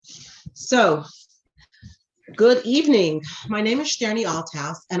So, good evening. My name is Sterny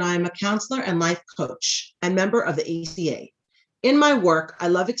Althaus, and I'm a counselor and life coach and member of the ACA. In my work, I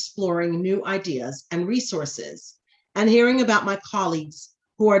love exploring new ideas and resources and hearing about my colleagues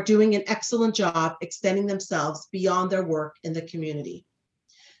who are doing an excellent job extending themselves beyond their work in the community.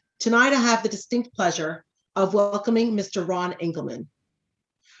 Tonight, I have the distinct pleasure of welcoming Mr. Ron Engelman.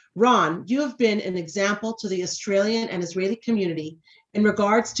 Ron, you have been an example to the Australian and Israeli community in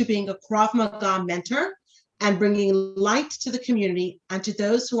regards to being a Krav Maga mentor and bringing light to the community and to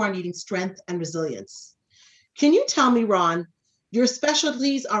those who are needing strength and resilience. Can you tell me, Ron, your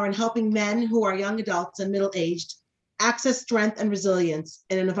specialties are in helping men who are young adults and middle-aged access strength and resilience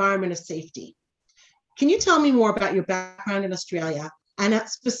in an environment of safety. Can you tell me more about your background in Australia and how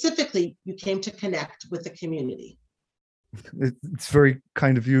specifically you came to connect with the community? It's very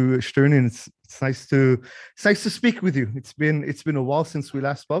kind of you, Stern, and it's nice to speak with you. It's been a while since we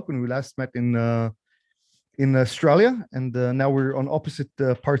last spoke, when we last met in Australia, and now we're on opposite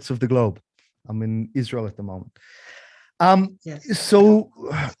parts of the globe. I'm in Israel at the moment. Yes. So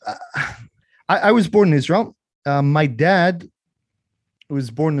I was born in Israel. My dad was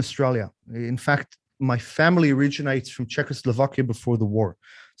born in Australia. In fact, my family originates from Czechoslovakia before the war.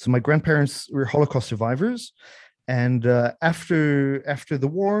 So my grandparents were Holocaust survivors. And after the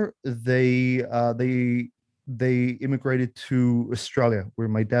war, they immigrated to Australia, where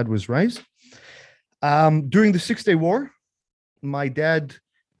my dad was raised. During the 6-Day War, my dad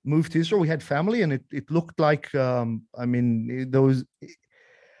moved to Israel. We had family, and it looked like back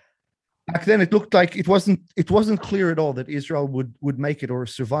then it looked like it wasn't clear at all that Israel would make it or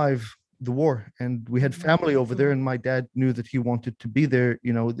survive the war, and we had family over there, and my dad knew that he wanted to be there.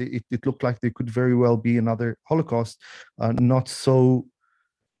 You know, it looked like there could very well be another Holocaust, not so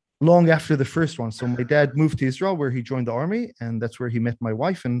long after the first one. So my dad moved to Israel, where he joined the army, and that's where he met my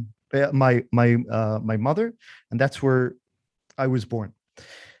wife and my mother, and that's where I was born.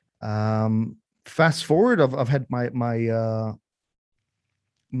 Fast forward, I've had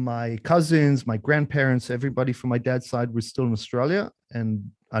my cousins, my grandparents, everybody from my dad's side was still in Australia,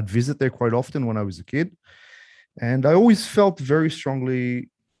 and I'd visit there quite often when I was a kid. And I always felt very strongly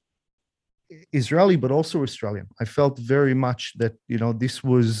Israeli, but also Australian. I felt very much that, you know, this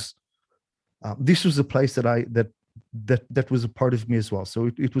was a place that was a part of me as well.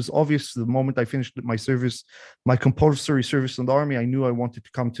 So it was obvious the moment I finished my service, my compulsory service in the army. I knew I wanted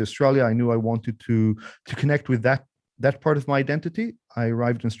to come to Australia. I knew I wanted to connect with that part of my identity. I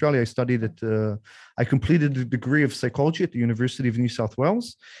arrived in Australia. I completed a degree of psychology at the University of New South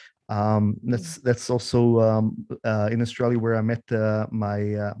Wales. That's also in Australia where I met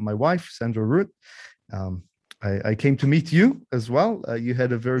my wife, Sandra Root. I came to meet you as well. You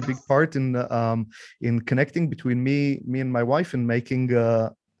had a very big part in connecting between me and my wife, and making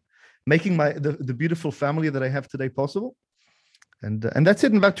the beautiful family that I have today possible. And that's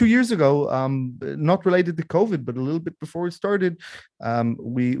it. And about 2 years ago, not related to COVID, but a little bit before it started,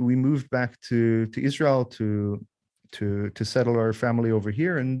 we moved back to Israel to settle our family over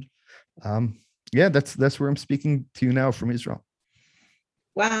here. And that's where I'm speaking to you now, from Israel.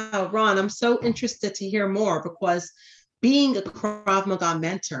 Wow, Ron, I'm so interested to hear more, because being a Krav Maga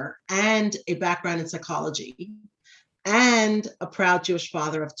mentor and a background in psychology and a proud Jewish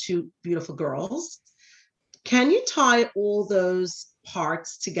father of 2 beautiful girls, can you tie all those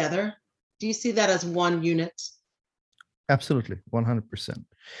parts together? Do you see that as one unit? Absolutely, 100%.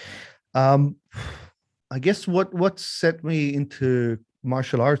 I guess what set me into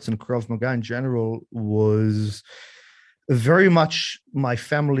martial arts and Krav Maga in general was very much my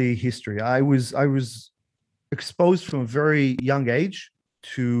family history. I was exposed from a very young age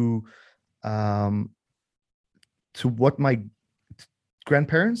to what my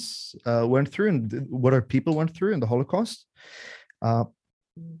grandparents went through, and what our people went through in the Holocaust.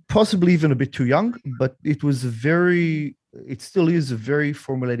 Possibly even a bit too young, but it still is a very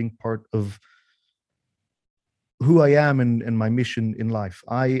formulating part of who I am and my mission in life.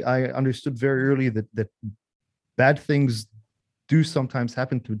 I understood very early that bad things do sometimes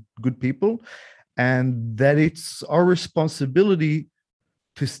happen to good people, and that it's our responsibility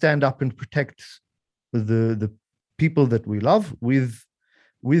to stand up and protect the people that we love with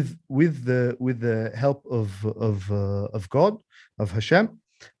the help of God, of Hashem.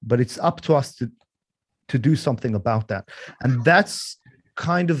 But it's up to us to do something about that. And that's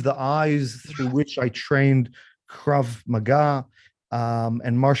kind of the eyes through which I trained Krav Maga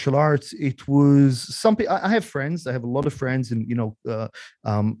and martial arts, it was something. I have friends. I have a lot of friends, and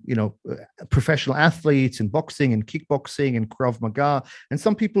professional athletes in boxing and kickboxing and Krav Maga. And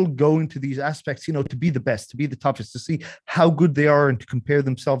some people go into these aspects, to be the best, to be the toughest, to see how good they are, and to compare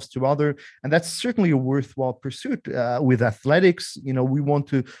themselves to other. And that's certainly a worthwhile pursuit. With athletics, we want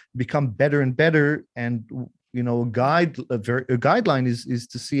to become better and better, and a guideline is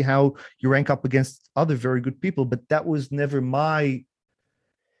to see how you rank up against other very good people. But that was never my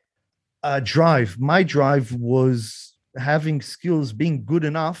drive. My drive was having skills, being good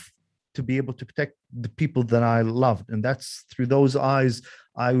enough to be able to protect the people that I loved. And that's through those eyes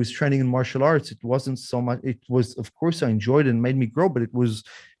I was training in martial arts. It wasn't so much, it was, of course, I enjoyed it and made me grow, but it was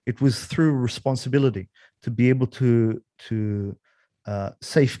through responsibility to be able to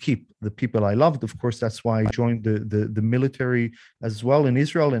safe keep the people I loved. Of course, that's why I joined the military as well in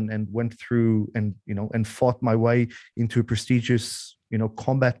Israel, and went through and fought my way into a prestigious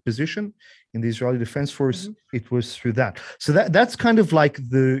combat position in the Israeli Defense Force. Mm-hmm. It was through that. So that's kind of like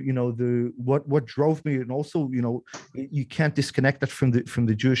the what drove me. And also, you can't disconnect that from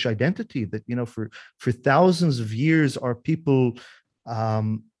the Jewish identity, that for thousands of years our people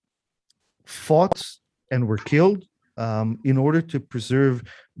fought and were killed in order to preserve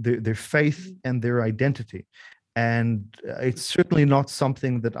their faith and their identity. And it's certainly not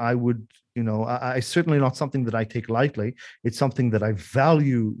something that I would, I certainly not something that I take lightly. It's something that I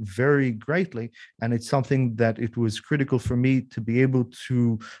value very greatly. And it's something that it was critical for me to be able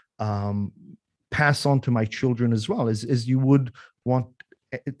to pass on to my children as well, as you would want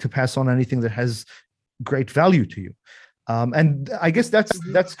to pass on anything that has great value to you. And I guess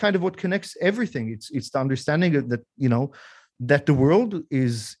that's kind of what connects everything. It's the understanding that that the world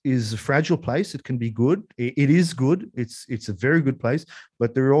is a fragile place. It can be good. It is good. It's a very good place,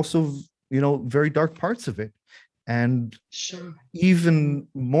 but there are also very dark parts of it. And sure, even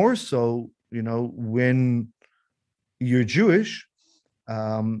more so, when you're Jewish,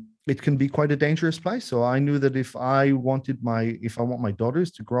 it can be quite a dangerous place. So I knew that if I want my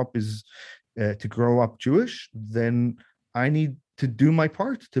daughters to grow up Jewish, then I need to do my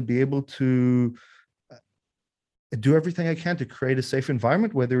part to be able to do everything I can to create a safe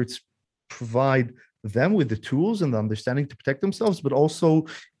environment, whether it's provide them with the tools and the understanding to protect themselves, but also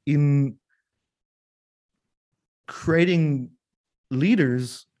in creating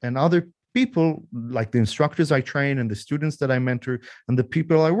leaders and other people, like the instructors I train and the students that I mentor and the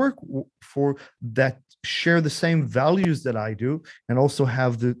people I work for, that share the same values that I do, and also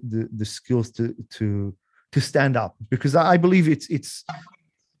have the skills to stand up. Because I believe it's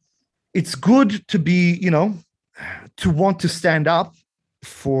good to be, to want to stand up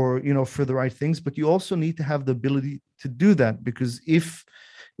for the right things, but you also need to have the ability to do that. Because if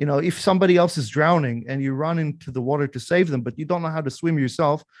somebody else is drowning and you run into the water to save them, but you don't know how to swim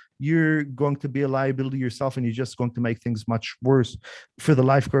yourself, you're going to be a liability yourself, and you're just going to make things much worse for the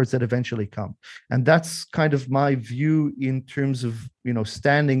lifeguards that eventually come. And that's kind of my view in terms of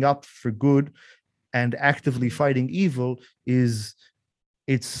standing up for good and actively fighting evil.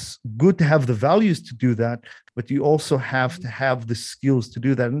 It's good to have the values to do that, but you also have to have the skills to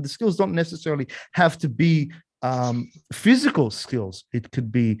do that. And the skills don't necessarily have to be physical skills. It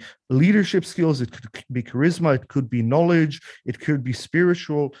could be leadership skills, it could be charisma, it could be knowledge, it could be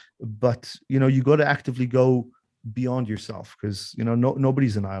spiritual. But you got to actively go beyond yourself, because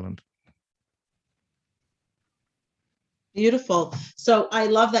nobody's an island. Beautiful. So I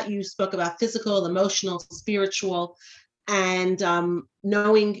love that you spoke about physical, emotional, spiritual, and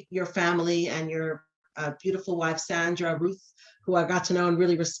knowing your family and your beautiful wife, Sandra, Ruth, who I got to know and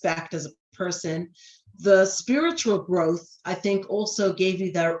really respect as a person. The spiritual growth, I think, also gave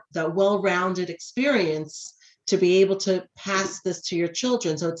you that well-rounded experience to be able to pass this to your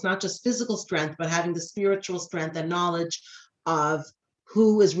children. So it's not just physical strength, but having the spiritual strength and knowledge of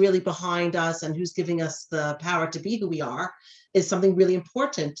who is really behind us and who's giving us the power to be who we are is something really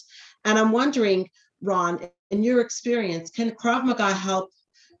important. And I'm wondering, Ron, in your experience, can Krav Maga help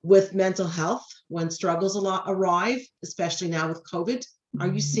with mental health when struggles arrive, especially now with COVID? Are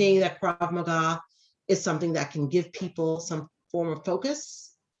you seeing that Krav Maga is something that can give people some form of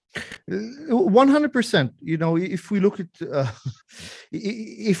focus? 100%. If we look at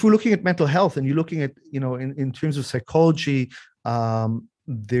if we're looking at mental health, and you're looking at in terms of psychology,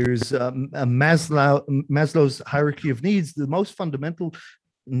 there's a Maslow's hierarchy of needs. The most fundamental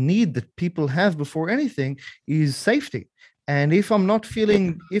need that people have before anything is safety. And if I'm not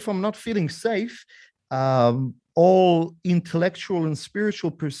feeling safe, all intellectual and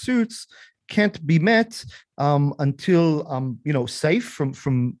spiritual pursuits can't be met until I'm safe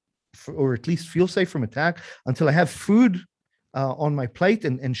from or at least feel safe from attack, until I have food on my plate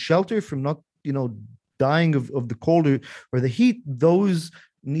and shelter from not, dying of the cold or the heat, those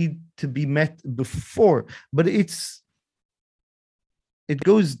need to be met before. But it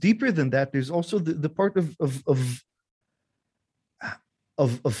goes deeper than that. There's also the part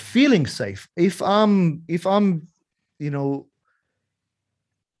of feeling safe. If I'm, you know,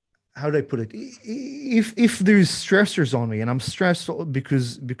 how do I put it? If there's stressors on me and I'm stressed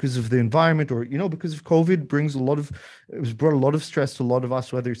because of the environment, or because of COVID, it's brought a lot of stress to a lot of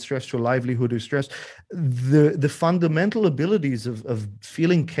us, whether it's stress to a livelihood or stress. The fundamental abilities of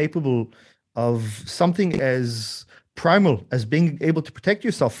feeling capable of something as primal as being able to protect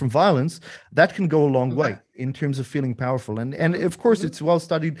yourself from violence, that can go a long way in terms of feeling powerful. And of course, it's well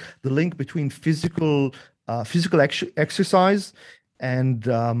studied, the link between physical exercise and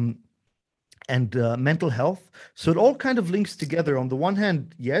mental health. So it all kind of links together. On the one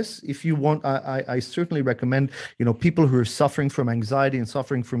hand, yes, if you want, I certainly recommend, people who are suffering from anxiety and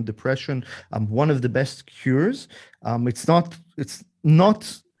suffering from depression, one of the best cures. It's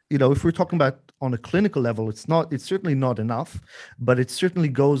not, if we're talking about on a clinical level, it's certainly not enough, but it certainly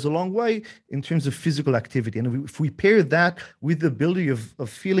goes a long way in terms of physical activity. And if we pair that with the ability of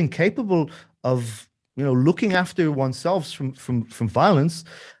feeling capable of, looking after oneself from violence,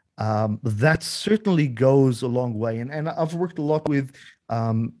 that certainly goes a long way. And I've worked a lot with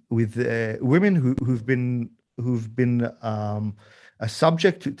women who've been a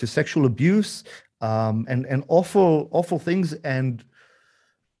subject to sexual abuse, and awful things, and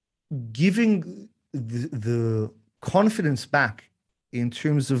giving the confidence back in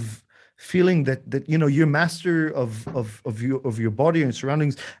terms of feeling that you're master of your body and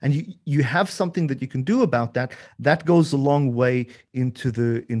surroundings, and you have something that you can do about that goes a long way into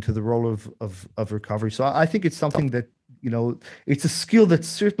the role of recovery. So I think it's something that, it's a skill that's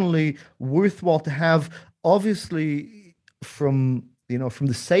certainly worthwhile to have. Obviously, from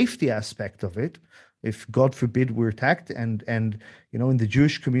the safety aspect of it, if God forbid we're attacked, and in the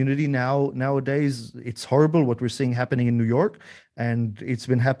Jewish community nowadays, it's horrible what we're seeing happening in New York, and it's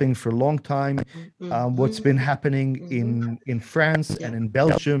been happening for a long time. What's been happening in France and in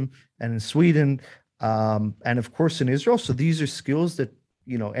Belgium and in Sweden, and of course in Israel. So these are skills that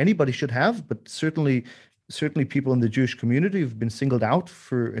anybody should have, but certainly people in the Jewish community who've been singled out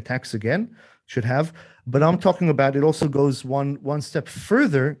for attacks again should have. But I'm talking about, it also goes one step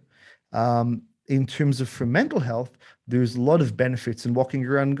further. In terms of for mental health, there's a lot of benefits in walking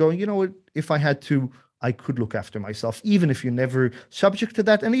around and going, what, if I had to, I could look after myself, even if you're never subject to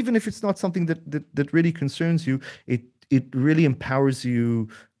that. And even if it's not something that really concerns you, it really empowers you.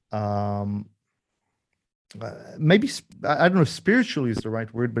 Maybe, I don't know if spiritually is the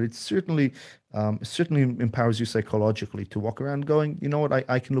right word, but it certainly empowers you psychologically to walk around going, what,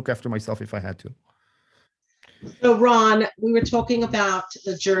 I can look after myself if I had to. So Ron, we were talking about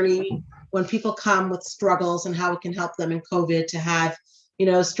the journey when people come with struggles and how it can help them in COVID to have,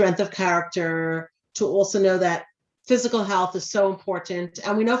 strength of character, to also know that physical health is so important.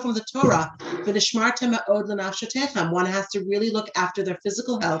 And we know from the Torah, one has to really look after their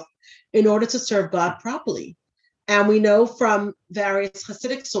physical health in order to serve God properly. And we know from various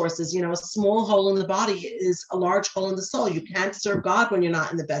Hasidic sources, a small hole in the body is a large hole in the soul. You can't serve God when you're not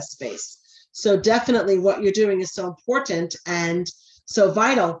in the best space. So definitely what you're doing is so important and so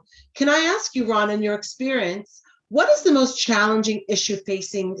vital. Can I ask you, Ron, in your experience, what is the most challenging issue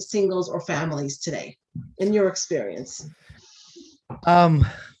facing singles or families today, in your experience? I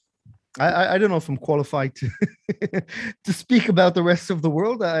don't know if I'm qualified to to speak about the rest of the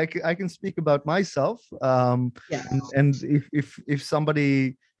world. I can speak about myself. And if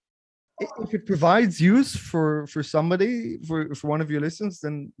somebody, if it provides use for somebody, for one of your listeners,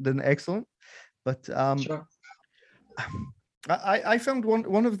 then excellent. But sure. I found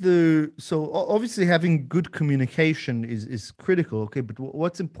one of the, so obviously having good communication is critical. Okay, but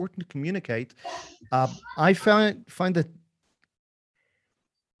what's important to communicate? I find that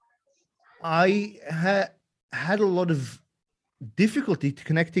I had a lot of difficulty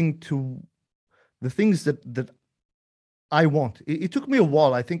connecting to the things that I want. It took me a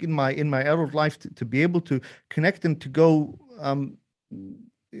while, I think, in my adult life to be able to connect and to go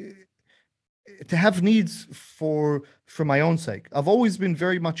to have needs for my own sake. I've always been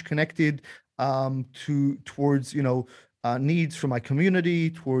very much connected towards needs for my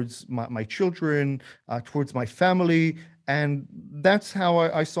community, towards my children, towards my family, and that's how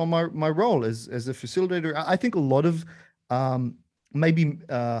I saw my role as a facilitator. I think a lot of maybe.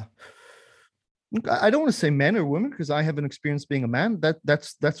 I don't want to say men or women because I haven't experienced being a man.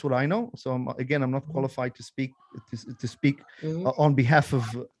 That's what I know. So I'm not qualified to speak on behalf of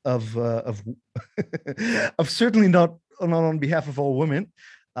of certainly not not on behalf of all women,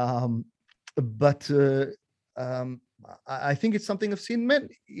 but I think it's something I've seen men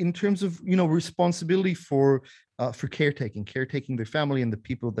in terms of responsibility for caretaking their family and the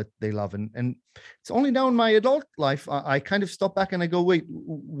people that they love, and it's only now in my adult life I kind of stop back and I go, wait,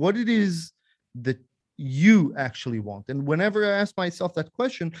 what it is that you actually want? And whenever I ask myself that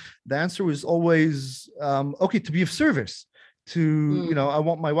question, the answer was always okay, to be of service, to I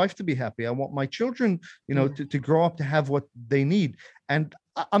want my wife to be happy, I want my children to grow up to have what they need. And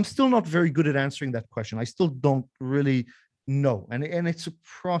I'm still not very good at answering that question. I still don't really know, and it's a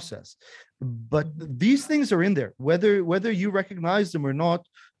process, but these things are in there, whether you recognize them or not.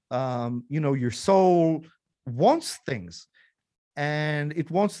 Your soul wants things, and it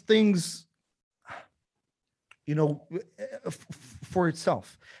wants things for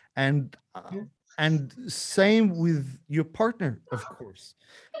itself, and same with your partner, of course.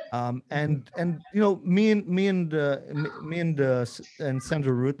 And me and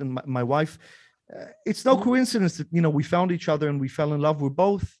Sandra Root and my wife, it's no coincidence that we found each other and we fell in love. We're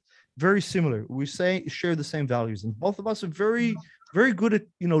both very similar. We share the same values, and both of us are very, very good at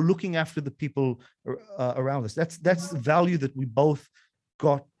looking after the people around us. That's the value that we both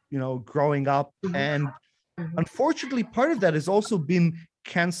got growing up. And unfortunately, part of that has also been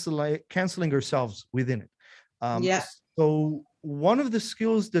canceling ourselves within it. So one of the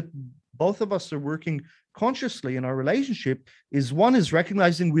skills that both of us are working consciously in our relationship is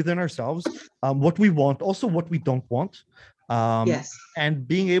recognizing within ourselves what we want, also what we don't want. And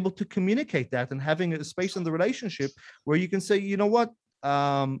being able to communicate that, and having a space in the relationship where you can say, you know what,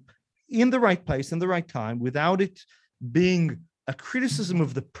 in the right place, in the right time, without it being a criticism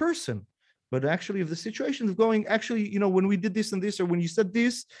of the person, but actually of the situation, of going, actually, when we did this and this, or when you said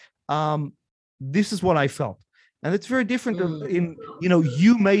this, this is what I felt. And it's very different in,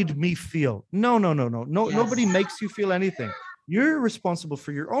 you made me feel. No. Nobody makes you feel anything. You're responsible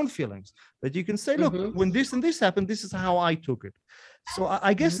for your own feelings. But you can say, look, when this and this happened, this is how I took it. So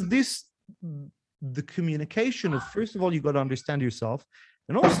I guess the communication of, first of all, you got to understand yourself.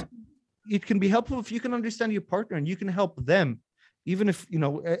 And also, it can be helpful if you can understand your partner and you can help them, even if,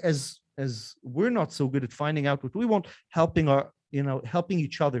 as we're not so good at finding out what we want, helping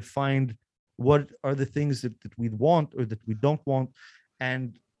each other find what are the things that we want or that we don't want.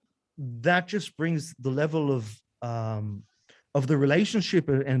 And that just brings the level of the relationship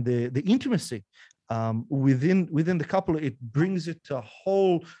and the intimacy within the couple. It brings it to a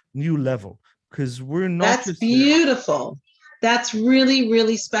whole new level, because we're not. That's beautiful. That's really,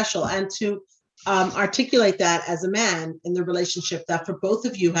 really special. And to articulate that as a man in the relationship, that for both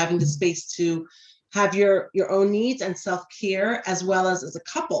of you having the space to have your own needs and self-care, as well as a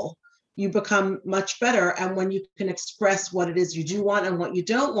couple, you become much better. And when you can express what it is you do want and what you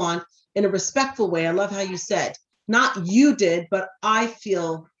don't want in a respectful way. I love how you said, not you did, but I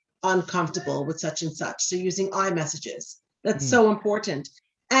feel uncomfortable with such and such. So using I messages, that's so important.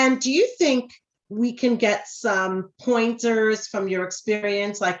 And do you think we can get some pointers from your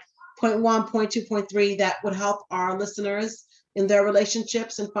experience, like point 1, point 2, point 3, that would help our listeners in their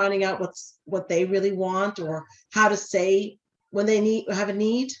relationships and finding out what they really want, or how to say when they have a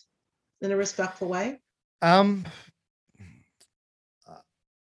need in a respectful way?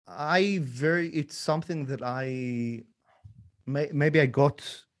 It's something that maybe I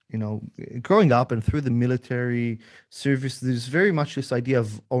got, growing up and through the military service, there's very much this idea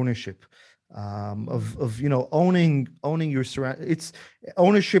of ownership, of owning your surround. It's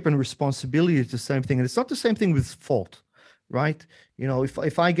ownership and responsibility is the same thing, and it's not the same thing with fault, right?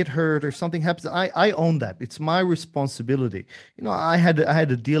 If I get hurt or something happens, I own that. It's my responsibility. I had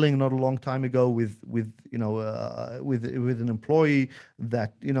a dealing not a long time ago with an employee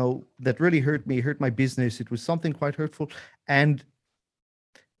that that really hurt my business. It was something quite hurtful, and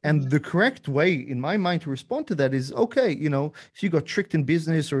the correct way in my mind to respond to that is, okay, if you got tricked in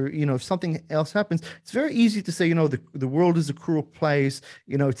business, or if something else happens, it's very easy to say, the world is a cruel place,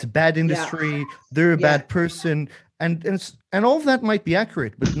 it's a bad industry, they're a bad person. And all of that might be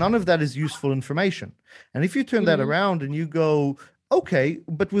accurate, but none of that is useful information. And if you turn that around and you go, okay,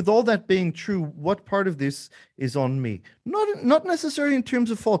 but with all that being true, what part of this is on me? Not necessarily in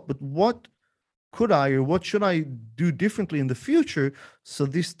terms of fault, but what could I, or what should I do differently in the future so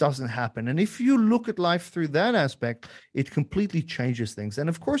this doesn't happen? And if you look at life through that aspect, it completely changes things. And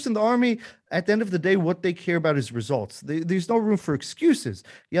of course, in the army, at the end of the day, what they care about is results. There's no room for excuses.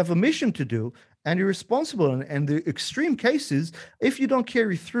 You have a mission to do, and you're responsible. And the extreme cases, if you don't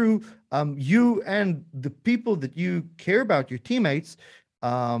carry through, you and the people that you care about, your teammates,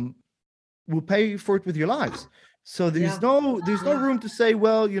 will pay for it with your lives. So Yeah. there's no Yeah. room to say,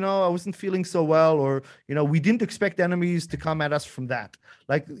 well, I wasn't feeling so well, or we didn't expect enemies to come at us from that,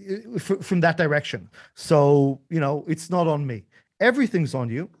 like from that direction. So it's not on me. Everything's on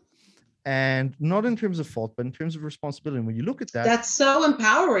you, and not in terms of fault, but in terms of responsibility. And when you look at that, That's so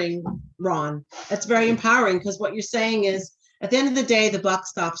empowering, Ron. That's very empowering because what you're saying is at the end of the day, the buck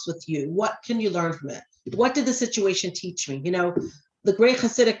stops with you. What can you learn from it? What did the situation teach me? The great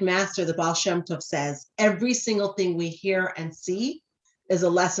Hasidic master, the Baal Shem Tov, says every single thing we hear and see is a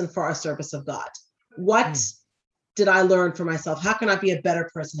lesson for our service of God. What did I learn for myself? How can I be a better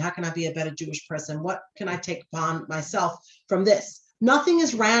person? How can I be a better Jewish person? What can I take upon myself from this? Nothing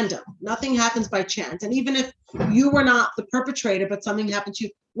is random. Nothing happens by chance. And even if you were not the perpetrator, but something happened to you,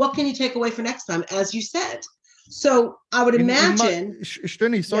 what can you take away for next time? As you said. So I would imagine.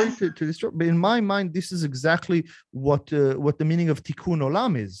 Shterni, sorry to disrupt, but in my mind, this is exactly what the meaning of Tikkun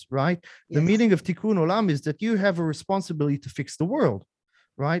Olam is, right? Yes. The meaning of Tikkun Olam is that you have a responsibility to fix the world,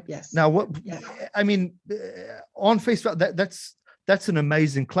 right? Yes. Now, I mean, on face value, that's an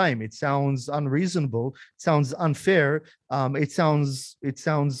amazing claim. It sounds unreasonable. It sounds unfair. It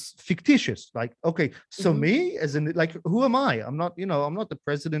sounds fictitious. Like, okay, so me, as in, like, who am I? I'm not, I'm not the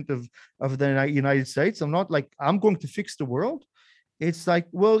president of the United States. I'm not like I'm going to fix the world. It's like,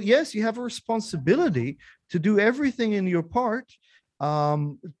 well, yes, you have a responsibility to do everything in your part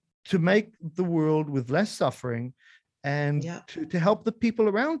to make the world with less suffering and to help the people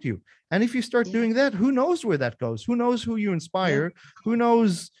around you. And if you start doing that, who knows where that goes? Who knows who you inspire? Who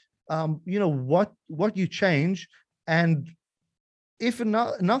knows, what you change? And if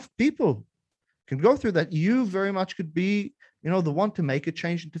enough people can go through that, you very much could be, the one to make a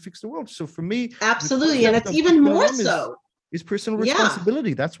change and to fix the world. So for me, absolutely, and it's even more so. Is personal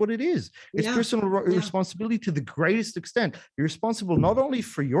responsibility. That's what it is. It's personal responsibility to the greatest extent. You're responsible not only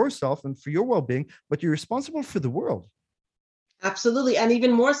for yourself and for your well-being, but you're responsible for the world. Absolutely. And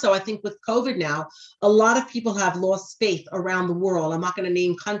even more so, I think with COVID now, a lot of people have lost faith around the world. I'm not going to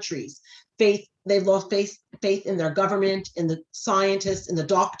name countries. They've lost faith in their government, in the scientists, in the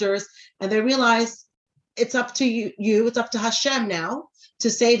doctors, and they realize it's up to you, it's up to Hashem now to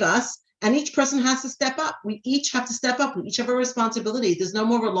save us. And each person has to step up. We each have to step up. We each have a responsibility. There's no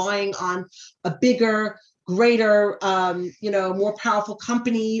more relying on a bigger, greater, more powerful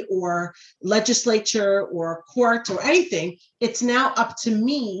company or legislature or court or anything. It's now up to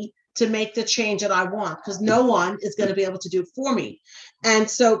me to make the change that I want, because no one is going to be able to do it for me. And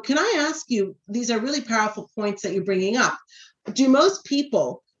so can I ask you, these are really powerful points that you're bringing up. Do most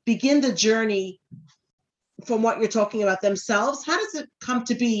people begin the journey from what you're talking about themselves? How does it come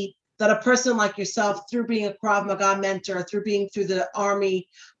to be that a person like yourself, through being a Krav Maga mentor, through being through the army,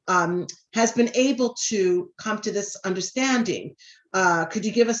 has been able to come to this understanding? Could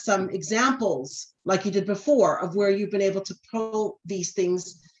you give us some examples, like you did before, of where you've been able to pull these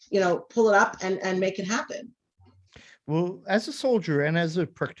things, pull it up and make it happen? Well, as a soldier and as a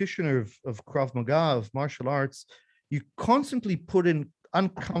practitioner of Krav Maga, of martial arts, you constantly put in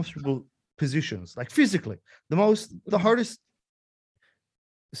uncomfortable positions, like physically. The hardest,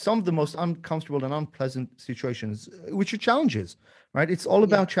 some of the most uncomfortable and unpleasant situations, which are challenges, right? It's all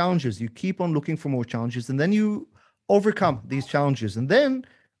about challenges. You keep on looking for more challenges, and then you overcome these challenges. And then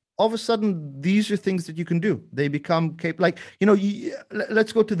all of a sudden, these are things that you can do. They become capable. Like,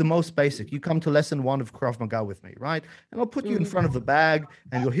 let's go to the most basic. You come to lesson 1 of Krav Maga with me, right? And I'll put you in front of the bag,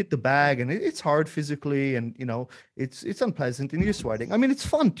 and you'll hit the bag, and it's hard physically, and it's unpleasant, and you're sweating. I mean, it's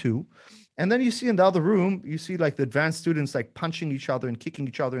fun too. And then you see in the other room, you see like the advanced students like punching each other and kicking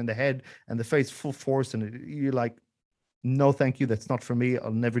each other in the head and the face full force. And you're like, no, thank you. That's not for me.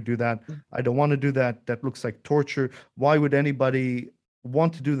 I'll never do that. I don't want to do that. That looks like torture. Why would anybody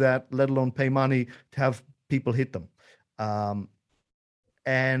want to do that, let alone pay money to have people hit them?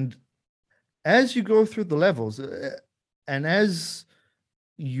 And as you go through the levels and as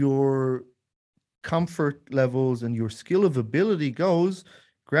your comfort levels and your skill of ability goes,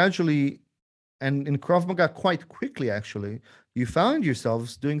 gradually, and in Krav Maga quite quickly, actually, you found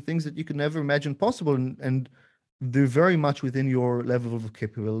yourselves doing things that you could never imagine possible, and they're very much within your level of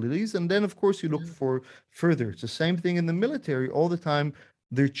capabilities. And then, of course, you look for further. It's the same thing in the military all the time.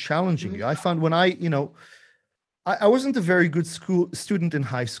 They're challenging you. I found when I wasn't a very good student in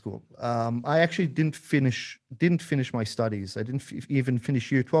high school. I actually didn't finish my studies. I didn't even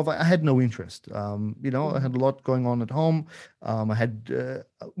finish year 12. I had no interest. I had a lot going on at home.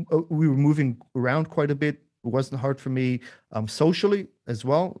 We were moving around quite a bit. It wasn't hard for me socially as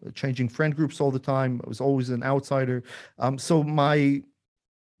well, changing friend groups all the time. I was always an outsider. So my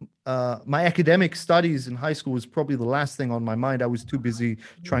academic studies in high school was probably the last thing on my mind. I was too busy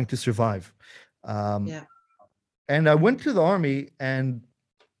trying to survive. And I went to the army, and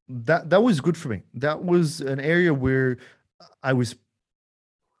that was good for me. That was an area where I was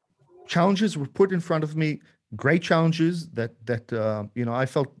challenges were put in front of me, great challenges that I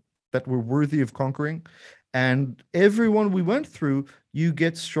felt that were worthy of conquering. And everyone we went through, you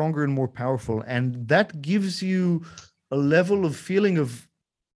get stronger and more powerful, and that gives you a level of feeling of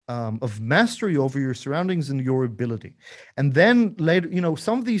mastery over your surroundings and your ability. And then later,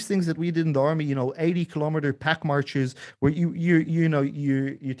 some of these things that we did in the army, 80-kilometer pack marches where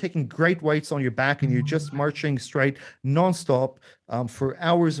you're taking great weights on your back and you're just marching straight nonstop for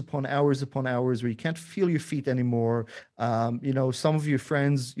hours upon hours upon hours, where you can't feel your feet anymore. Some of your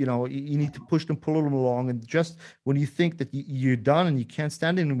friends, you need to push them, pull them along. And just when you think that you're done and you can't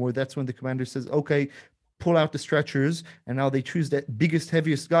stand anymore, that's when the commander says, okay, pull out the stretchers, and now they choose that biggest,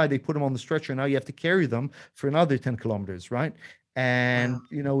 heaviest guy, they put him on the stretcher, and now you have to carry them for another 10 kilometers, right? And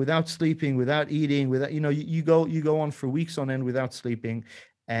without sleeping, without eating, without you go on for weeks on end without sleeping,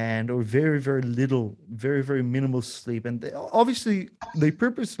 or very, very little, very, very minimal sleep. And obviously they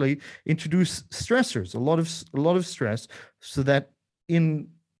purposely introduce stressors, a lot of stress, so that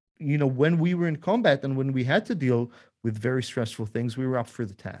when we were in combat and when we had to deal with very stressful things, we were up for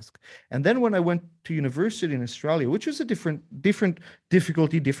the task. And then when I went to university in Australia, which was a different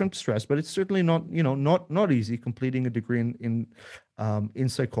difficulty, different stress, but it's certainly not easy completing a degree in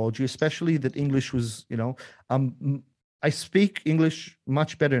psychology, especially that English was, I speak English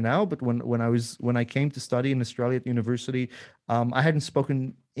much better now, but when I came to study in Australia at university, I hadn't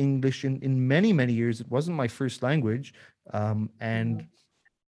spoken English in many, many years. It wasn't my first language, and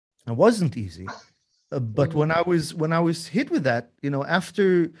it wasn't easy. But when I was hit with that,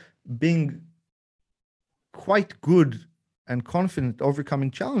 after being quite good and confident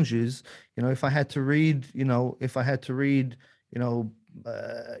overcoming challenges, if I had to read,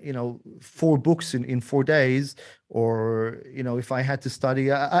 4 books in 4 days, or if I had to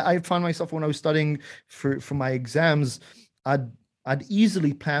study, I found myself when I was studying for my exams, I'd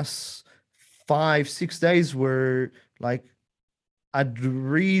easily pass 5-6 days where, like, I'd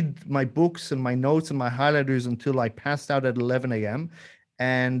read my books and my notes and my highlighters until I passed out at 11 a.m.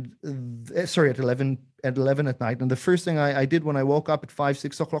 and sorry, at 11 at night. And the first thing I did when I woke up at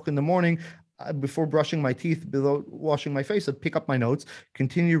 5-6 o'clock in the morning, before brushing my teeth, without washing my face, I'd pick up my notes,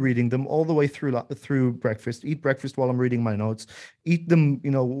 continue reading them all the way through breakfast, eat breakfast while I'm reading my notes, eat them,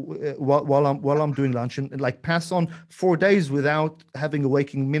 while I'm doing lunch, and like pass on 4 days without having a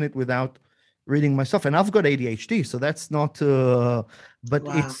waking minute, without reading myself. And I've got ADHD, so that's not but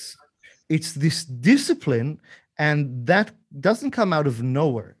Wow. it's this discipline, and that doesn't come out of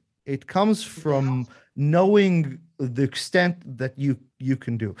nowhere. It comes from knowing the extent that you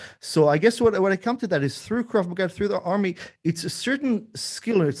can do. So I guess what I come to that is through Krav Maga, through the army, it's a certain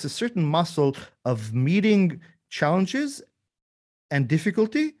skill, it's a certain muscle of meeting challenges and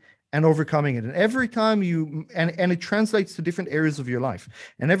difficulty and overcoming it. And every time and it translates to different areas of your life.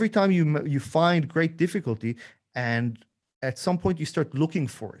 And every time you find great difficulty, and at some point you start looking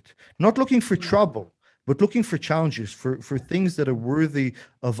for it, not looking for trouble, but looking for challenges, for things that are worthy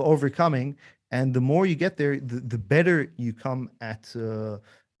of overcoming. And the more you get there, the better you come at. So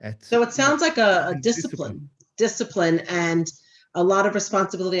it sounds like a discipline, and a lot of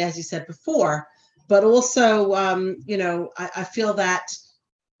responsibility, as you said before. But also, I feel that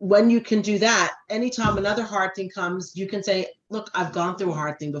when you can do that, anytime another hard thing comes, you can say, look, I've gone through a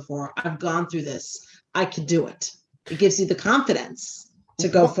hard thing before. I've gone through this. I can do it. It gives you the confidence to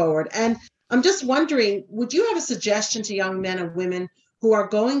go forward. And I'm just wondering, would you have a suggestion to young men and women who are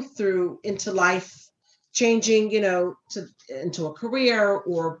going through into life, changing, into a career,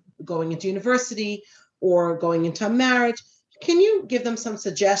 or going into university, or going into a marriage? Can you give them some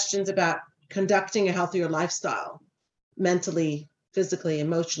suggestions about conducting a healthier lifestyle, mentally, physically,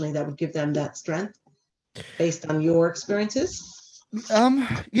 emotionally, that would give them that strength based on your experiences?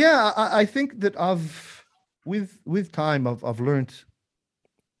 I think that with time I've learned,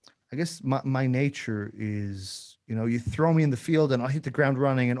 I guess my nature is, you throw me in the field and I'll hit the ground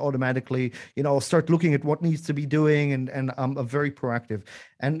running, and automatically, I'll start looking at what needs to be doing, and I'm very proactive.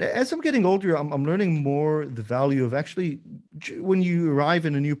 And as I'm getting older, I'm learning more the value of actually, when you arrive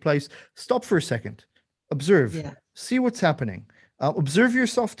in a new place, stop for a second, observe, see what's happening. Observe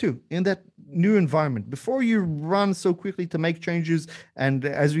yourself too in that new environment before you run so quickly to make changes. And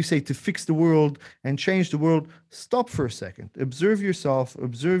as we say, to fix the world and change the world, stop for a second, observe yourself,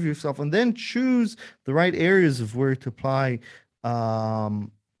 and then choose the right areas of where to apply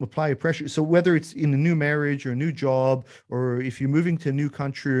pressure. So whether it's in a new marriage or a new job, or if you're moving to a new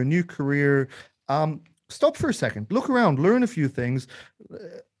country or a new career, stop for a second, look around, learn a few things.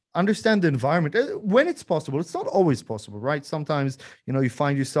 understand the environment when it's possible. It's not always possible, right? Sometimes, you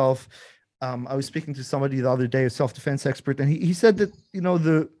find yourself. I was speaking to somebody the other day, a self-defense expert, and he said that,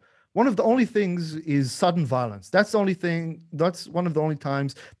 the one of the only things is sudden violence. That's the only thing, that's one of the only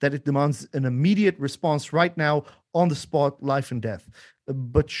times that it demands an immediate response right now, on the spot, life and death.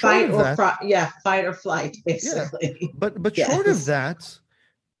 But short of that, fight or flight, yeah, basically. but short of Yes. that,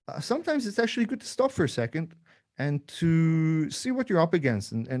 sometimes it's actually good to stop for a second and to see what you're up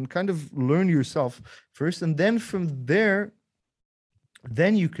against, and kind of learn yourself first, and then from there,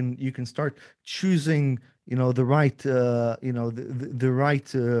 then you can start choosing, the right, the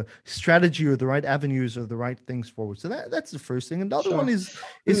right strategy, or the right avenues, or the right things forward. So that's the first thing. And the other one Sure.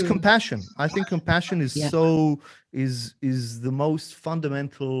 is compassion. I think compassion is Yeah. is the most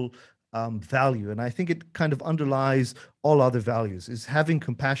fundamental value, and I think it kind of underlies all other values, is having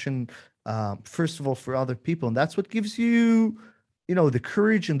compassion, first of all, for other people. And that's what gives you, the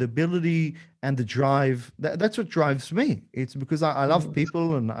courage and the ability and the drive. That's what drives me. It's because I love Mhm.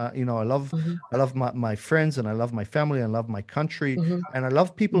 people, and Mhm. I love my friends, and I love my family, and I love my country, Mhm. and I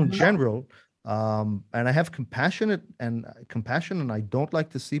love people in Mhm. general. And I have compassion, and I don't like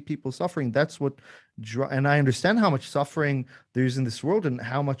to see people suffering. That's what and I understand how much suffering there is in this world, and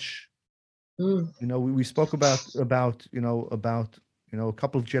how much, Mm. we spoke about a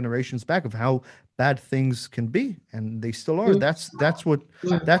couple of generations back, of how bad things can be, and they still are. Mm.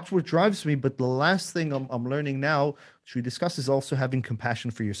 That's what drives me. But the last thing I'm learning now, which we discussed, is also having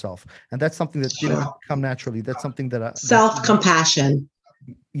compassion for yourself, and that's something that didn't Sure. come naturally. That's something that Self-compassion.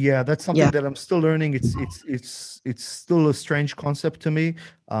 yeah, that's something Yeah. that I'm still learning. It's still a strange concept to me.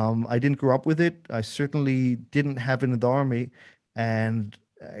 I didn't grow up with it. I certainly didn't have it in the army, and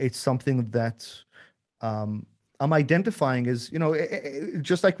it's something that um, I'm identifying as,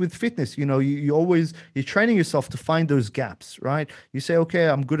 just like with fitness. You're training yourself to find those gaps, right? You say, okay,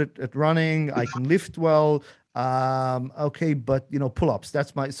 I'm good at running. I can lift well. Okay, but pull-ups,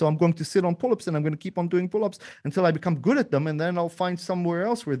 so I'm going to sit on pull-ups, and I'm going to keep on doing pull-ups until I become good at them, and then I'll find somewhere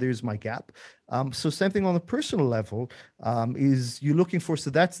else where there's my gap. So same thing on the personal level, is you're looking for, so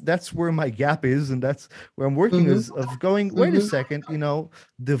that's where my gap is, and that's where I'm working, Hmm. is of going, wait a Hmm. second,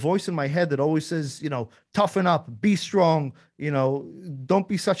 the voice in my head that always says, toughen up, be strong, don't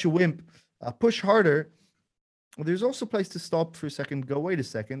be such a wimp, push harder. Well, there's also a place to stop for a second, go, wait a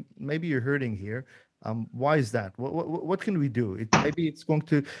second, maybe you're hurting here. Why is that? What can we do? Maybe it's going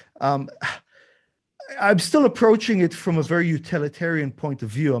to, um, I'm still approaching it from a very utilitarian point of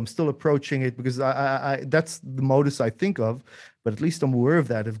view. I'm still approaching it because that's the modus I think of, but at least I'm aware of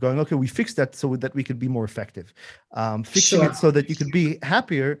that, of going, okay, we fixed that so that we could be more effective. Fixing it Sure. so that you could be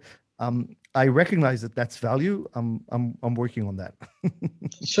happier. I recognize that that's value. I'm working on that.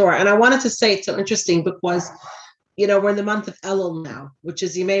 Sure. And I wanted to say it's so interesting because, we're in the month of Elul now, which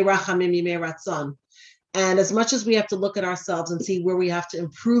is Yimei Rachamim, Yimei Ratzon. And as much as we have to look at ourselves and see where we have to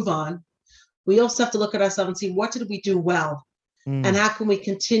improve on, we also have to look at ourselves and see what did we do well, and Mm, how can we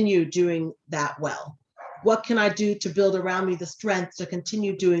continue doing that well? What can I do to build around me the strength to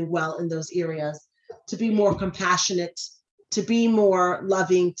continue doing well in those areas, to be more compassionate, to be more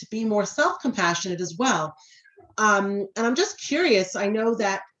loving, to be more self-compassionate as well? And I'm just curious. I know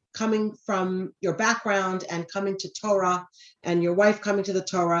that coming from your background and coming to Torah, and your wife coming to the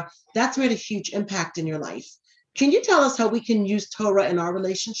Torah, that's made a huge impact in your life. Can you tell us how we can use Torah in our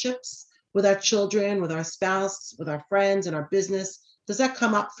relationships with our children, with our spouse, with our friends, and our business? Does that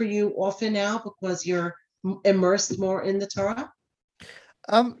come up for you often now because you're immersed more in the Torah?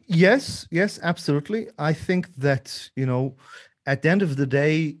 yes, absolutely. I think that, at the end of the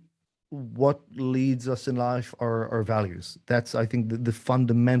day, what leads us in life are our values. That's, I think, the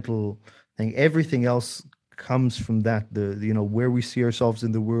fundamental thing. Everything else comes from that. Where we see ourselves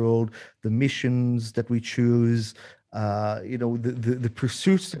in the world, the missions that we choose, the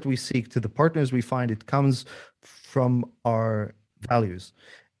pursuits that we seek, to the partners we find, it comes from our values.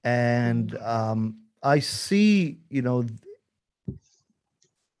 And Mhm. I see,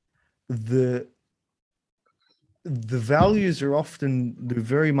 the the values are often, they're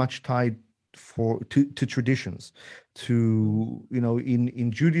very much tied to traditions, to,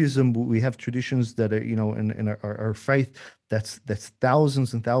 in Judaism we have traditions that are, in our faith, that's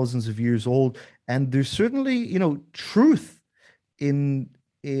thousands and thousands of years old. And there's certainly, truth in,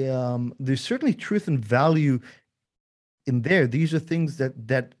 there's certainly truth and value in there. These are things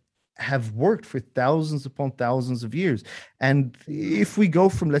that have worked for thousands upon thousands of years. And if we go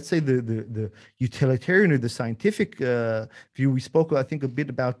from, let's say, the utilitarian or the scientific view, we spoke, I think, a bit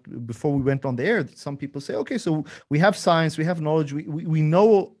about before we went on the air, that some people say, okay, so we have science, we have knowledge, we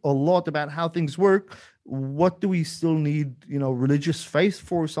know a lot about how things work, what do we still need, religious faith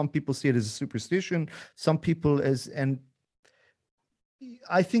for? Some people see it as a superstition, some people as, and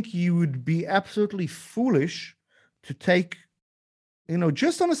I think you would be absolutely foolish to take,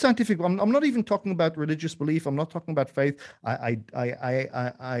 just on a scientific. I'm not even talking about religious belief. I'm not talking about faith. I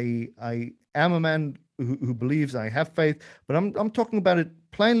am a man who believes. I have faith, but I'm talking about it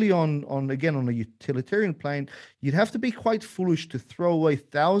plainly on again on a utilitarian plane. You'd have to be quite foolish to throw away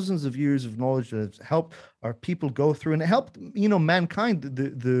thousands of years of knowledge that has helped our people go through and helped mankind,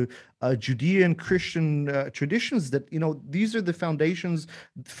 the Judean Christian traditions, that these are the foundations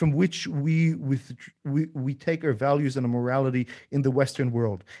from which we take our values and our morality in the Western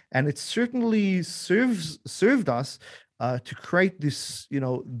world, and it certainly served us to create this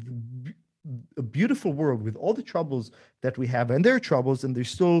a beautiful world with all the troubles that we have, and there are troubles, and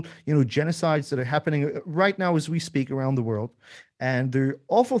there's still genocides that are happening right now as we speak around the world, and there are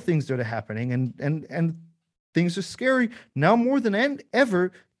awful things that are happening, and things are scary now more than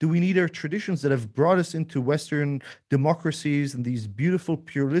ever. Do we need our traditions that have brought us into Western democracies and these beautiful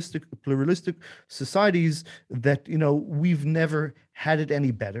pluralistic societies that we've never had it any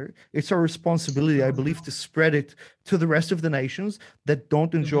better? It's our responsibility, I believe, to spread it to the rest of the nations that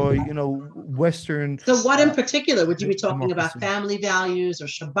don't enjoy Western. So what in particular would you be talking democracy. about? Family values or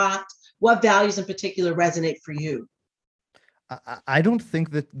Shabbat? What values in particular resonate for you? I don't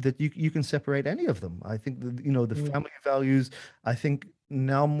think that you can separate any of them. I think that, the family values, I think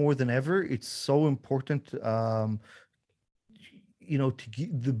now more than ever, it's so important, to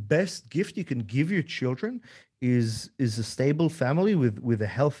give the best gift you can give your children is a stable family with a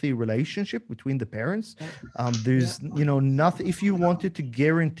healthy relationship between the parents. There's, nothing, if you wanted to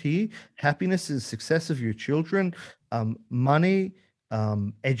guarantee happiness and success of your children, money,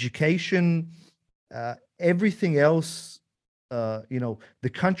 education, everything else,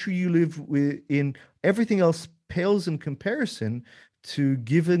 the country you live in, everything else pales in comparison to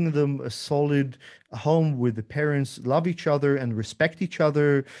giving them a solid home where the parents love each other and respect each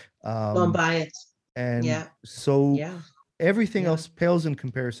other. Don't buy it. And so everything else pales in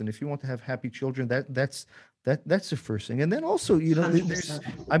comparison. If you want to have happy children, that's the first thing. And then also, there's,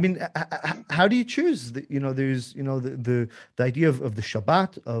 I mean, how do you choose? There's, the idea of the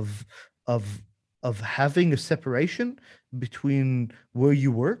Shabbat, of having a separation between where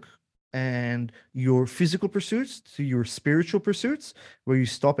you work and your physical pursuits to your spiritual pursuits, where you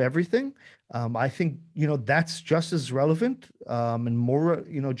stop everything. I think, that's just as relevant, and more,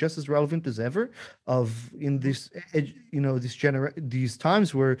 just as relevant as ever in this, these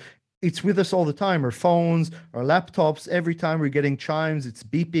times where it's with us all the time, our phones, our laptops, every time we're getting chimes, it's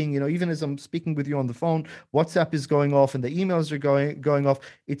beeping, even as I'm speaking with you on the phone, WhatsApp is going off and the emails are going off.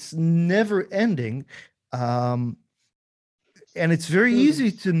 It's never ending. And it's very easy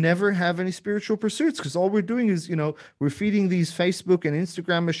to never have any spiritual pursuits, because all we're doing is, we're feeding these Facebook and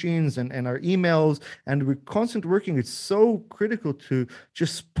Instagram machines and our emails, and we're constant working. It's so critical to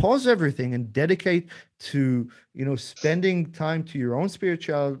just pause everything and dedicate to, spending time to your own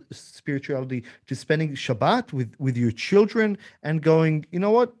spirituality, to spending Shabbat with your children, and going,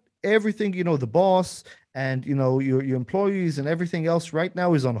 what, everything, the boss and, your employees and everything else right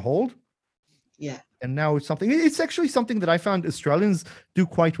now is on hold. Yeah. And now it's actually something that I found Australians do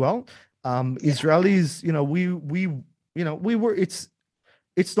quite well. Israelis,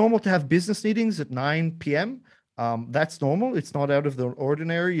 it's normal to have business meetings at 9 p.m. That's normal. It's not out of the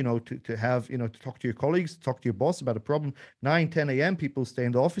ordinary, to have, to talk to your colleagues, to talk to your boss about a problem. 9, 10 a.m. people stay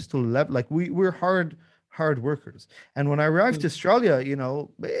in the office till 11. Like we're hard workers. And when I arrived to Australia,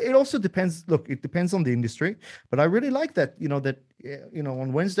 it also depends. Look, it depends on the industry, but I really like that,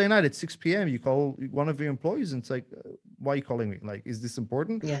 on Wednesday night at 6 p.m. you call one of your employees and it's like, why are you calling me? Like, is this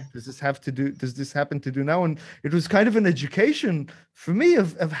important? Yeah. Does this happen to do now? And it was kind of an education for me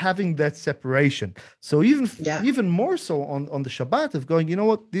of having that separation. So even more so on the Shabbat, of going,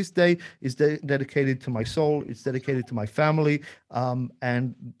 what, this day is dedicated to my soul. It's dedicated to my family.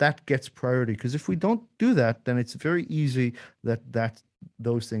 And that gets priority, because if we don't do that, then it's very easy that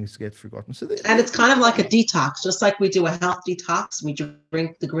those things get forgotten. And it's kind of like a detox, just like we do a health detox. We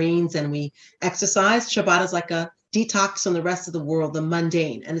drink the greens and we exercise. Shabbat is like a detox from the rest of the world, the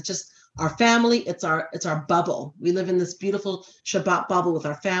mundane. And it's just our family. It's our bubble. We live in this beautiful Shabbat bubble with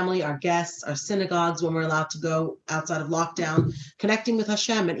our family, our guests, our synagogues, when we're allowed to go outside of lockdown, connecting with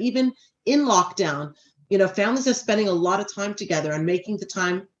Hashem. And even in lockdown, families are spending a lot of time together and making the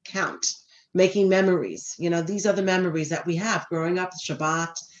time count, making memories. These are the memories that we have growing up with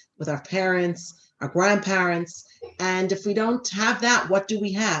Shabbat, with our parents, our grandparents. And if we don't have that, what do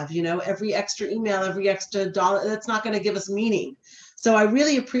we have? Every extra email, every extra dollar, that's not going to give us meaning. So I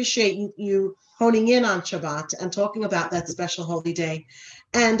really appreciate you honing in on Shabbat and talking about that special holy day.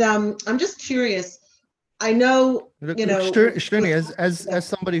 And I'm just curious. I know, Look, you look, know, Shterni, yeah, as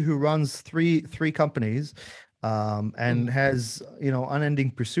somebody who runs three companies, and mhm, has unending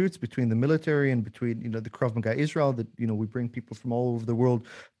pursuits between the military and between the Krav Maga Israel, that we bring people from all over the world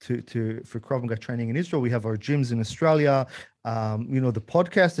to for Krav Maga training in Israel. We have our gyms in Australia. The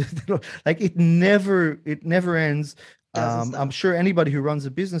podcast, like it never ends. doesn't I'm stop. sure anybody who runs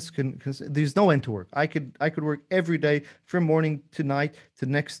a business can. There's no end to work. I could work every day from morning to night to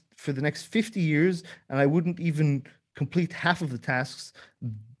next for the next 50 years, and I wouldn't even complete half of the tasks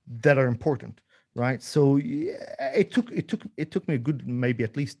that are important, right? So yeah, it took me a good, maybe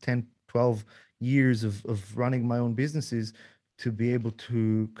at least 10, 12 years of running my own businesses to be able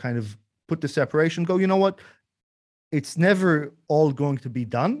to kind of put the separation, go, you know what, it's never all going to be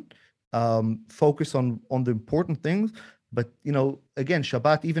done. Focus on the important things. But again,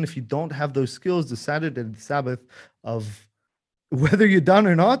 Shabbat, even if you don't have those skills, the Saturday and the Sabbath of whether you're done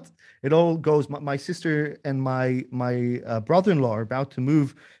or not, it all goes. My sister and my brother-in-law are about to move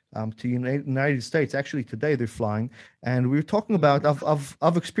to United States. Actually, today they're flying, and we were talking about. Mhm.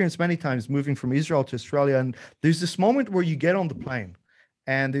 I've experienced many times moving from Israel to Australia, and there's this moment where you get on the plane,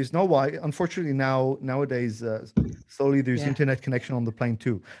 and there's no why. Unfortunately, nowadays, slowly there's Yeah, internet connection on the plane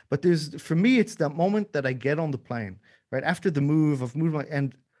too. But there's for me, it's that moment that I get on the plane right after the move. I've moved and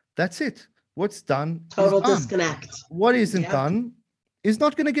that's it. What's done is total done. disconnect. What isn't Yep, done is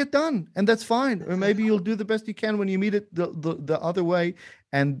not going to get done, and that's fine. Or that's it. maybe you'll do the best you can when you meet it the other way.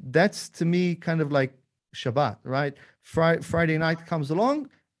 And that's to me kind of like Shabbat, right? Friday night comes along,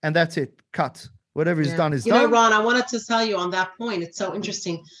 and that's it. Cut. Whatever is Yeah. done is You know, done. Ron, I wanted to tell you on that point. It's so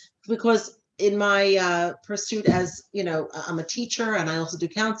interesting because in my pursuit as, I'm a teacher and I also do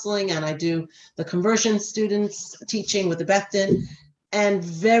counseling and I do the conversion students teaching with the Beth Din. And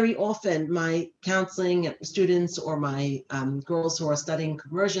very often my counseling students or my girls who are studying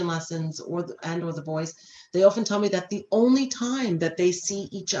conversion lessons or the boys, they often tell me that the only time that they see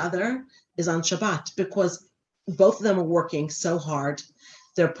each other is on Shabbat because both of them are working so hard.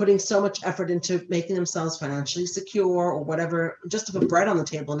 They're putting so much effort into making themselves financially secure or whatever, just to put bread on the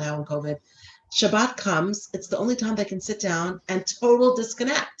table now in COVID. Shabbat comes, it's the only time they can sit down and total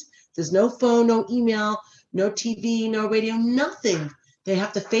disconnect. There's no phone, no email, no TV, no radio, nothing. They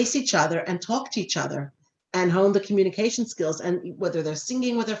have to face each other and talk to each other and hone the communication skills. And whether they're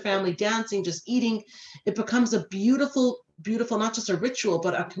singing with their family, dancing, just eating, it becomes a beautiful, beautiful, not just a ritual,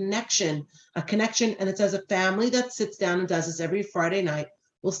 but a connection. And it's as a family that sits down and does this every Friday night,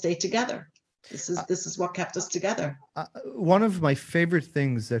 will stay together. This is what kept us together. One of my favorite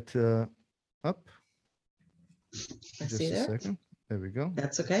things that up I see just a there. second. There we go.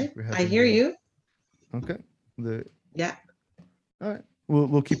 That's I think okay. we're I having hear you. okay. The Yeah. All right.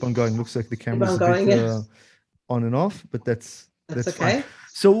 We'll keep on going. Looks like the Keep camera's on a bit going. Yes. on and off, but that's That's fine. okay.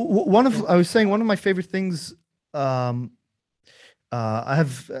 So Yeah. I was saying one of my favorite things. I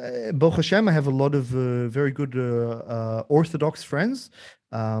have Baruch Hashem. I have a lot of very good Orthodox friends,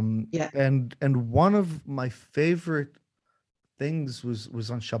 Yeah. and one of my favorite things was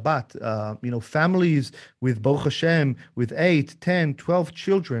on Shabbat. Families with Baruch Hashem with 8, 10, 12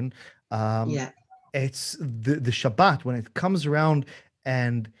 children. Um, Yeah. it's the Shabbat when it comes around,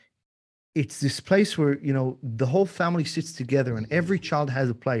 and it's this place where the whole family sits together and every child has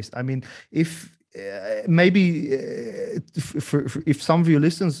a place. I mean, if maybe if some of your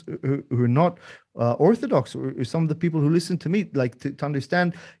listeners who are not Orthodox, or some of the people who listen to me, like to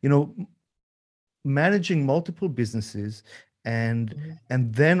understand, managing multiple businesses and Mhm.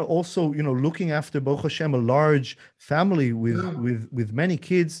 and then also looking after Baruch Hashem a large family with Mm. with many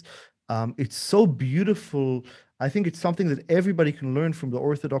kids. It's so beautiful. I think it's something that everybody can learn from the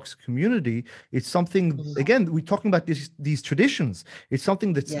Orthodox community. It's something, Mhm. again, we're talking about these traditions. It's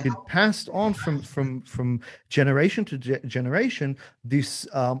something that's Yeah. been passed on from generation to generation. This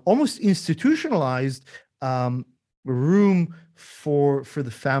almost institutionalized room for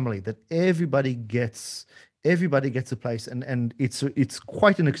the family, that everybody gets a place, and it's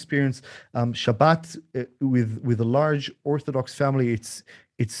quite an experience. Shabbat with a large Orthodox family,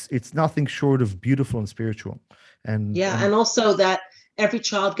 it's nothing short of beautiful and spiritual. And Yeah. And also that every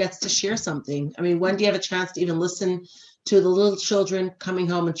child gets to share something. I mean, when do you have a chance to even listen to the little children coming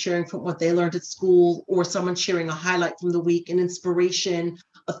home and sharing from what they learned at school, or someone sharing a highlight from the week, an inspiration,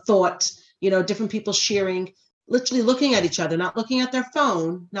 a thought, different people sharing, literally looking at each other, not looking at their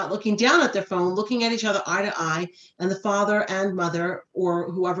phone, not looking down at their phone, looking at each other eye to eye, and the father and mother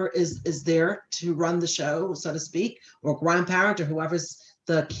or whoever is there to run the show, so to speak, or grandparent or whoever's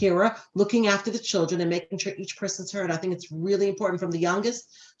the Kira, looking after the children and making sure each person's heard. I think it's really important from the youngest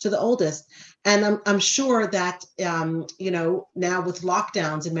to the oldest. And I'm sure that, now with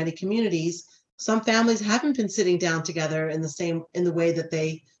lockdowns in many communities, some families haven't been sitting down together in the way that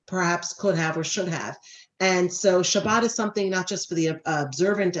they perhaps could have or should have. And so Shabbat is something not just for the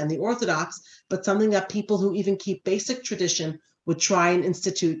observant and the Orthodox, but something that people who even keep basic tradition would try and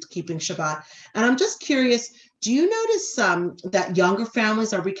institute keeping Shabbat. And I'm just curious, do you notice that younger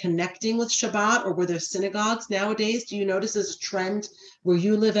families are reconnecting with Shabbat, or were there synagogues nowadays? Do you notice there's a trend where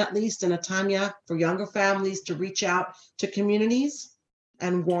you live, at least in Netanya, for younger families to reach out to communities?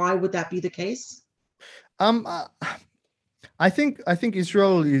 And why would that be the case? I think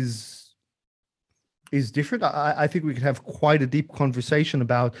Israel is different. I think we could have quite a deep conversation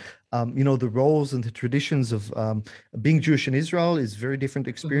about, the roles and the traditions of being Jewish in Israel is very different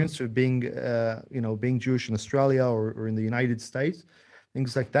experience to being, being Jewish in Australia or in the United States,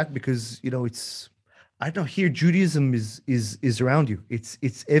 things like that. Because it's, I don't know, here Judaism is around you.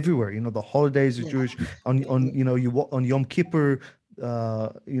 It's everywhere. The holidays are Jewish. On Yom Kippur, there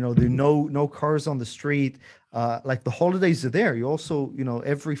are no cars on the street. Like the holidays are there. You also,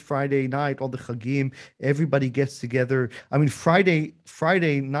 every Friday night, all the Chagim, everybody gets together. I mean,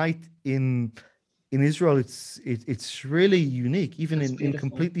 Friday night in Israel, it's really unique. Even in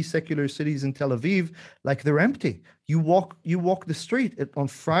completely secular cities in Tel Aviv, like they're empty. You walk the street on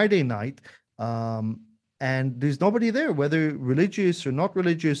Friday night, and there's nobody there, whether religious or not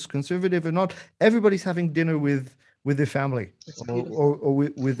religious, conservative or not. Everybody's having dinner with their family or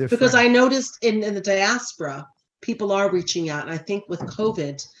with their because friends. I noticed in the diaspora, people are reaching out. And I think with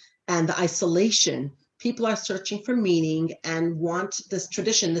COVID and the isolation, people are searching for meaning and want this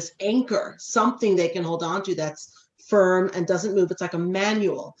tradition, this anchor, something they can hold on to that's firm and doesn't move. It's like a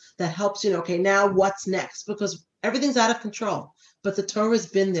manual that helps you know, okay, now what's next? Because everything's out of control. But the Torah has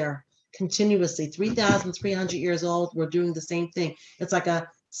been there continuously, 3,300 years old. We're doing the same thing. It's like a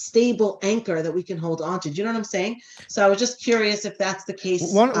stable anchor that we can hold on to. Do you know what I'm saying? So I was just curious if that's the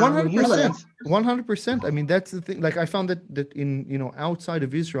case. 100%. 100%. I mean, that's the thing. Like I found that in outside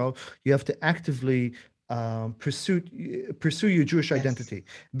of Israel, you have to actively pursue your Jewish identity,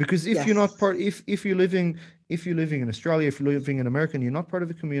 because if you're not part, if you're living in Australia, if you're living in America, and you're not part of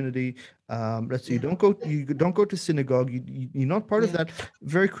a community, let's say you don't go to synagogue, you're not part of that.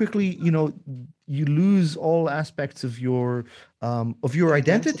 Very quickly, you lose all aspects of your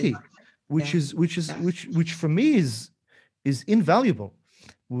identity, which for me is invaluable.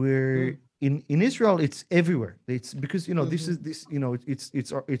 Where in Israel, it's everywhere. It's because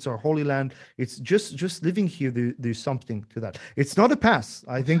it's our holy land. It's just living here. There's something to that. It's not a pass.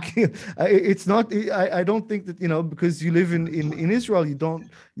 I think it's not. I don't think that because you live in Israel,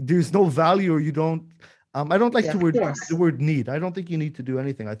 there's no value, or you don't. I don't like the word need. I don't think you need to do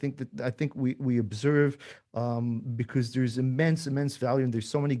anything. I think we observe because there's immense value, and there's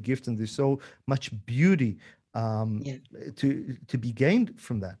so many gifts, and there's so much beauty to be gained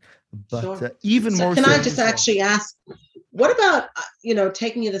from that. But even more can I just actually ask, what about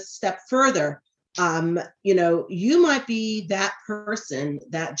taking it a step further? You might be that person,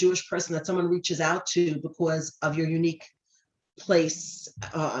 that Jewish person that someone reaches out to because of your unique place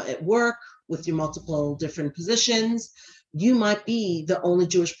at work with your multiple different positions. You might be the only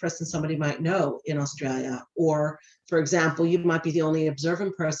Jewish person somebody might know in Australia, or for example, you might be the only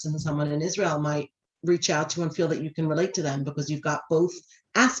observant person someone in Israel might reach out to and feel that you can relate to them, because you've got both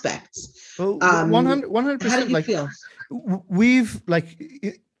aspects. 100%. How do you feel? We've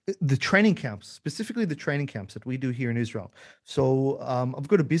the training camps, specifically the training camps that we do here in Israel. So I've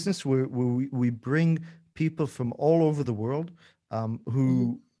got a business where we bring people from all over the world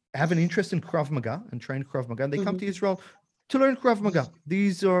who have an interest in Krav Maga and train Krav Maga, and they come to Israel to learn Krav Maga.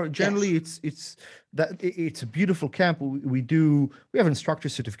 These are generally it's a beautiful camp. We have instructor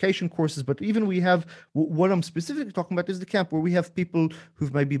certification courses, but even we have what I'm specifically talking about is the camp where we have people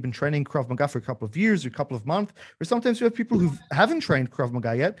who've maybe been training Krav Maga for a couple of years or a couple of months, or sometimes we have people who haven't trained Krav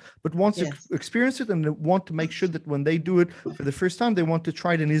Maga yet, but want to experience it, and they want to make sure that when they do it for the first time, they want to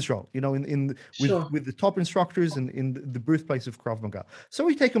try it in Israel, with the top instructors and in the birthplace of Krav Maga. So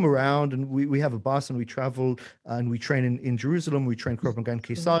we take them around, and we have a bus, and we travel, and we train in Jerusalem. We train Krav Maga in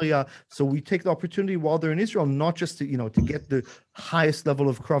Caesarea. So we take the opportunity while they're in Israel, not just to get the highest level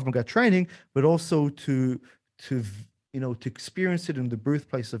of Krav Maga training, but also to experience it in the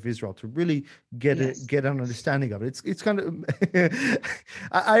birthplace of Israel, to really get an understanding of it. It's kind of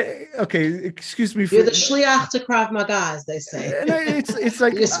okay. Excuse me. You're the shliach to Krav Maga, as they say. It's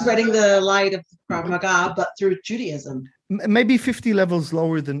like you're spreading the light of Krav Maga, but through Judaism. maybe 50 levels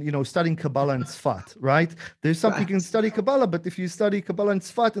lower than, studying Kabbalah and Tzfat, right? There's something you can Right. study Kabbalah, but if you study Kabbalah and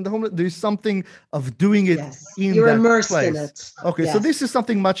Tzfat in the homeland, there's something of doing it Yes. in You're that immersed in place. it. Okay, so Yes. this is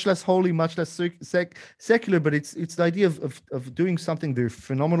something much less holy, much less secular, but it's the idea of doing something. There are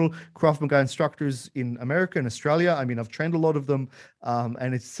phenomenal Krav Maga instructors in America and Australia. I mean, I've trained a lot of them, and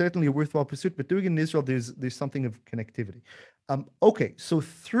it's certainly a worthwhile pursuit. But doing it in Israel, there's something of connectivity. Okay, so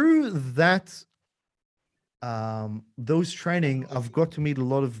through that, those training, I've got to meet a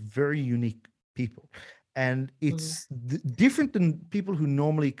lot of very unique people. And it's different than people who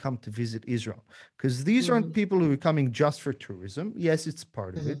normally come to visit Israel, because these aren't people who are coming just for tourism. Yes, it's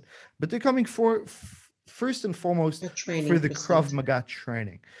part of it, but they're coming for first and foremost for the Krav Maga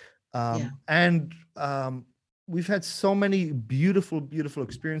training. And we've had so many beautiful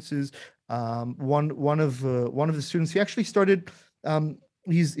experiences. One of the students, he actually started.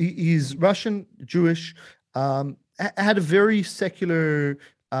 He's Russian Jewish. Had a very secular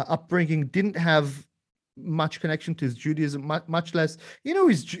upbringing. Didn't have much connection to his Judaism, much less. He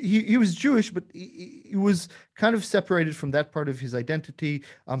was Jewish, but he was kind of separated from that part of his identity.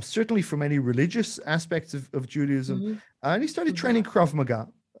 Certainly from any religious aspects of Judaism. And he started training Krav Maga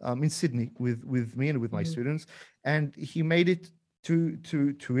in Sydney with me and with my students, and he made it to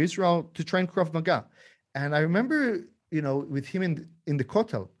Israel to train Krav Maga. And I remember, with him in the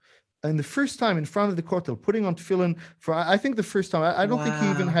Kotel, and the first time in front of the Kotel, putting on tefillin for, I think the first time, I don't think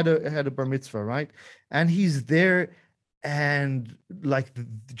he even had a bar mitzvah, right? And he's there, and like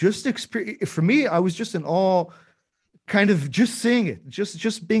just experience, for me, I was just in awe, kind of just seeing it,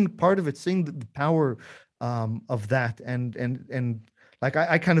 just being part of it, seeing the power of that, and like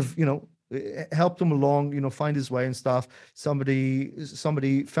I kind of helped him along, find his way and stuff.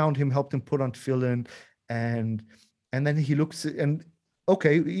 Somebody found him, helped him put on tefillin, and then he looks and.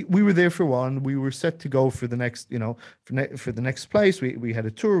 Okay, we were there for one. We were set to go for the next, for the next place. We had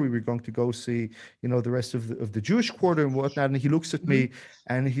a tour. We were going to go see, the rest of the Jewish quarter and whatnot. And he looks at me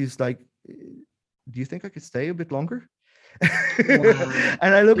and he's like, "Do you think I could stay a bit longer?" Wow.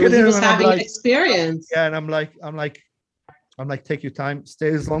 And I look at him. He was having an experience. Yeah, and I'm like, take your time, stay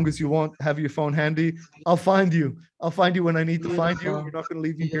as long as you want, have your phone handy. I'll find you when I need to find you. We're not going to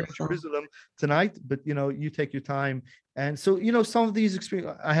leave you here in Jerusalem tonight, but you take your time. And so, some of these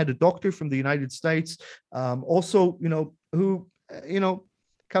experiences, I had a doctor from the United States, also, who,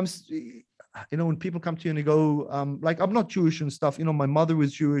 comes, when people come to you and they go, like, I'm not Jewish and stuff, my mother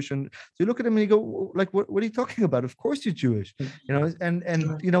was Jewish. And so you look at him and you go, like, what are you talking about? Of course you're Jewish,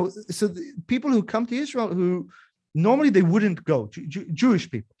 so the people who come to Israel who, normally they wouldn't go,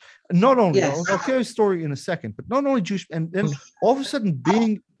 Jewish people. Not only, I'll tell you a story in a second, but not only Jewish, and then all of a sudden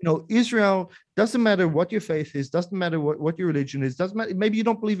being, Israel, doesn't matter what your faith is, doesn't matter what your religion is, doesn't matter, maybe you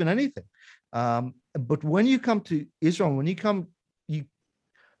don't believe in anything. But when you come to Israel,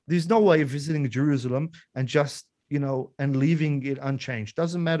 there's no way of visiting Jerusalem and just, and leaving it unchanged.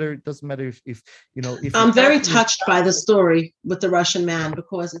 Doesn't matter if I'm very touched by the story with the Russian man,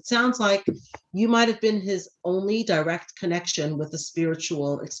 because it sounds like you might have been his only direct connection with the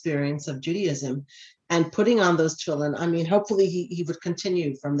spiritual experience of Judaism, and putting on those tefillin. I mean, hopefully he would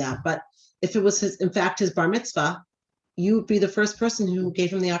continue from that. But if it was his bar mitzvah, you would be the first person who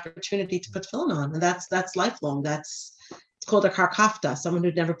gave him the opportunity to put tefillin on, and that's lifelong. It's called a karkafta, someone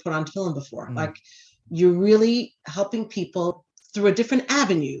who'd never put on tefillin before. Like, you're really helping people through a different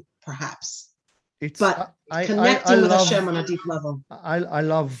avenue, perhaps. But connecting with Hashem on a deep level. I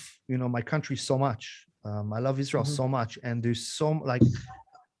love, my country so much. I love Israel so much. And there's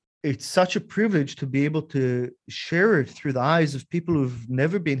it's such a privilege to be able to share it through the eyes of people who've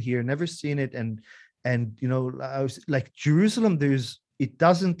never been here, never seen it. And I was like, Jerusalem,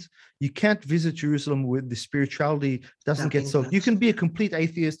 you can't visit Jerusalem with the spirituality doesn't get so. You can be a complete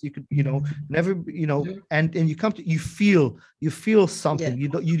atheist. You could, never, and you come to, you feel something.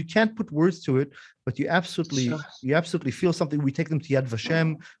 Yeah. You can't put words to it, but you absolutely feel something. We take them to Yad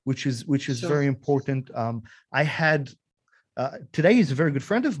Vashem, which is very important. I had today is a very good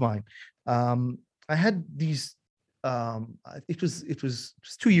friend of mine. I had these. It was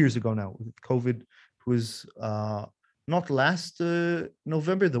 2 years ago now with COVID. It was. Not last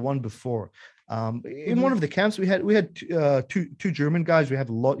November, the one before. In one of the camps, we had two German guys. We have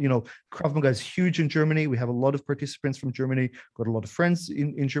a lot, Krav Maga is huge in Germany. We have a lot of participants from Germany. Got a lot of friends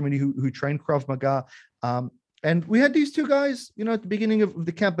in Germany who train Krav Maga. And we had these two guys, at the beginning of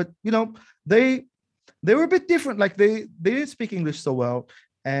the camp, but they were a bit different. Like they didn't speak English so well,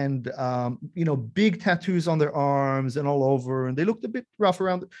 and big tattoos on their arms and all over, and they looked a bit rough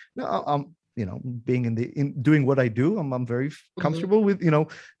around. Being in doing what I do, I'm very comfortable with,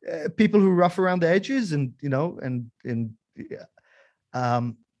 people who rough around the edges and Yeah.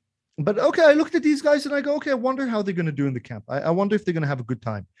 But okay, I looked at these guys and I go, okay, I wonder how they're going to do in the camp. I wonder if they're going to have a good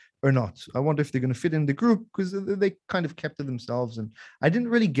time or not. I wonder if they're going to fit in the group, because they kind of kept to themselves, and I didn't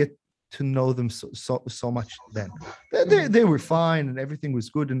really get to know them so much then. They were fine and everything was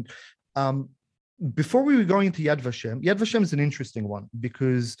good. And before we were going into Yad Vashem is an interesting one,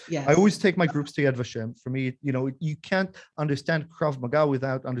 because Yes. I always take my groups to Yad Vashem. For me, you can't understand Krav Maga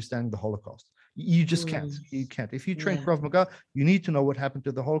without understanding the Holocaust. You just can't. You can't. If you train Yeah. Krav Maga, you need to know what happened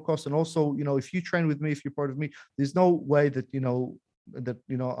to the Holocaust. And also, if you train with me, if you're part of me, there's no way that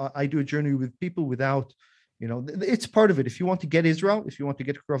I do a journey with people without, it's part of it. If you want to get Israel, if you want to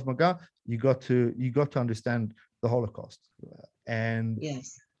get Krav Maga, you got to understand the Holocaust, and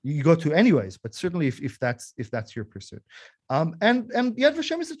Yes. you go to anyways. But certainly, if that's your pursuit, and Yad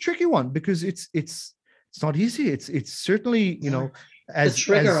Vashem is a tricky one, because it's not easy. It's certainly To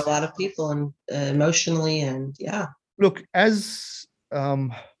trigger a lot of people, and emotionally, and look,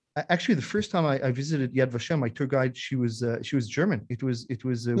 actually the first time I visited Yad Vashem, my tour guide, she was German. It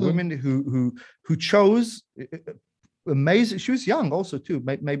was a woman who chose, amazing. She was young also too,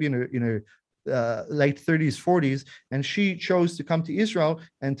 maybe in her late 30s, 40s, and she chose to come to Israel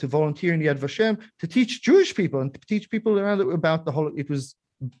and to volunteer in Yad Vashem to teach Jewish people and to teach people around about the whole. It was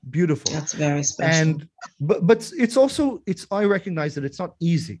beautiful. That's very special. And but it's also, I recognize that it's not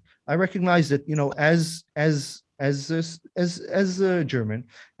easy. I recognize that as a German,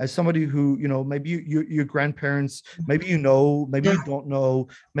 as somebody who maybe your grandparents, maybe maybe you don't know,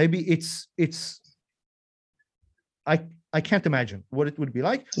 maybe it's I can't imagine what it would be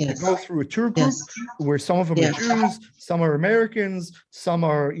like to go through a tour group where some of them are Jews, some are Americans, some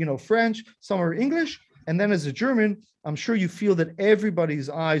are French, some are English, and then as a German, I'm sure you feel that everybody's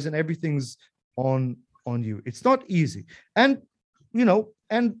eyes and everything's on you. It's not easy, and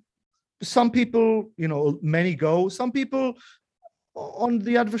and some people, many go. Some people on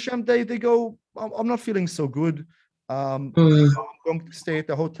the Yad Vashem day, they go, I'm not feeling so good. I'm going to stay at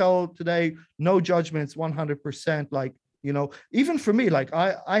the hotel today. No judgments, 100%. Like, even for me, like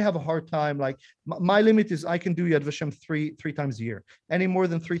I have a hard time. Like my limit is I can do Yad Vashem three times a year. Any more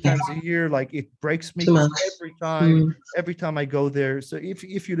than 3 times a year, like it breaks me every time I go there. So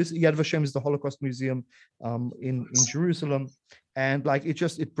if you listen, Yad Vashem is the Holocaust Museum in Jerusalem, and like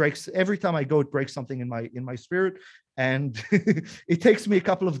it breaks every time I go. It breaks something in my spirit, and it takes me a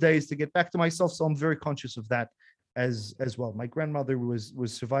couple of days to get back to myself. So I'm very conscious of that as well. My grandmother was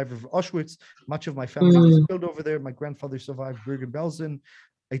survivor of Auschwitz. Much of my family was killed over there. My grandfather survived Bergen-Belsen.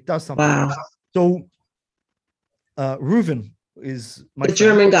 It does something. Wow. So Reuven is my the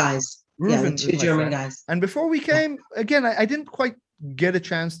German guys. Reuven, the two German guys. And before we came, again, I didn't quite get a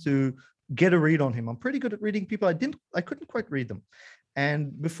chance to get a read on him. I'm pretty good at reading people. I couldn't quite read them.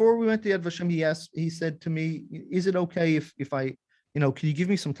 And before we went to Yad Vashem, he said to me, is it okay if I, can you give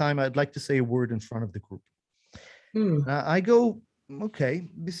me some time? I'd like to say a word in front of the group. I go, okay,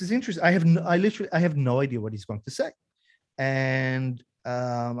 this is interesting. I have no idea what he's going to say. And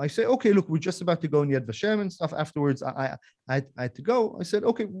I say, okay, look, we're just about to go in Yad Vashem and stuff. Afterwards, I had to go. I said,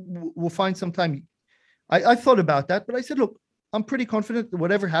 okay, we'll find some time. I thought about that, but I said, look, I'm pretty confident that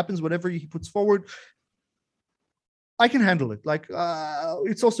whatever happens, whatever he puts forward, I can handle it. Like,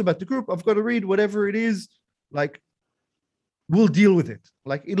 it's also about the group. I've got to read whatever it is. Like, we'll deal with it.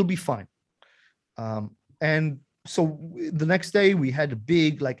 Like, it'll be fine. And so the next day we had a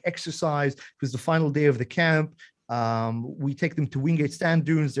big exercise. It was the final day of the camp. We take them to Wingate Stand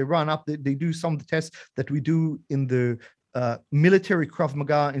Dunes. They run up. They do some of the tests that we do in the military Krav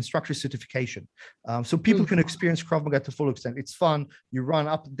Maga instructor certification. So people can experience Krav Maga to full extent. It's fun. You run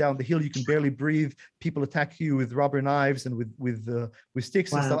up and down the hill. You can barely breathe. People attack you with rubber knives and with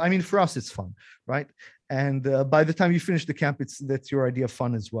sticks and stuff. I mean, for us, it's fun, right? And by the time you finish the camp, that's your idea of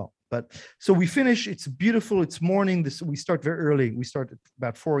fun as well. But so we finish. It's beautiful. It's morning. We start very early. We start at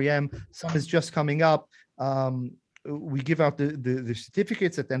about 4 a.m. Sun is just coming up. We give out the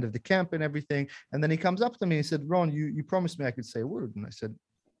certificates at the end of the camp and everything. And then he comes up to me and said, Ron, you promised me I could say a word. And I said,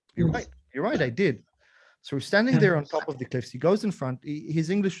 you're right, I did. So we're standing there on top of the cliffs. He goes in front. His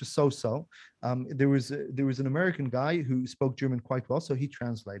English was so-so. There was an American guy who spoke German quite well, so he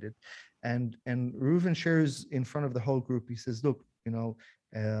translated. And Reuven shares in front of the whole group. He says, look,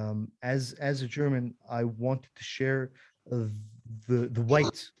 as a German, I wanted to share the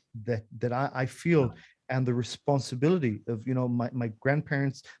weight that I feel and the responsibility of, my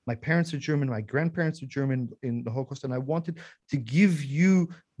grandparents. My parents are German, my grandparents are German in the Holocaust, and I wanted to give you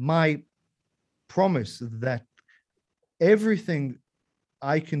my promise that everything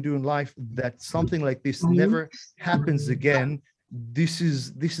I can do in life, that something like this never happens again. This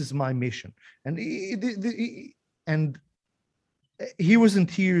is my mission. And he was in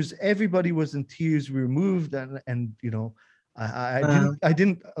tears. Everybody was in tears. We were moved, and you know, Wow. I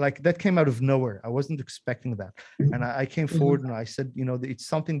didn't like that came out of nowhere. I wasn't expecting that, and I came forward and I said, you know, it's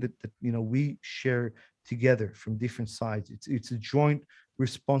something that you know we share together from different sides. It's a joint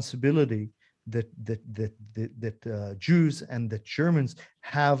responsibility that Jews and that Germans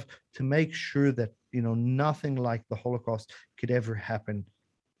have to make sure that you know nothing like the Holocaust could ever happen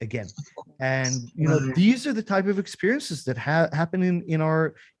again. And you know Right. these are the type of experiences that happen in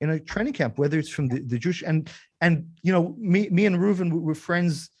a training camp, whether it's from the Jewish and you know me and Reuven were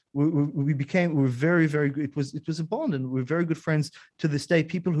friends. We were very good. It was a bond, and we're very good friends to this day.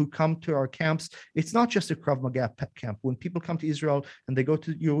 People who come to our camps, it's not just a Krav Maga camp. When people come to Israel and they go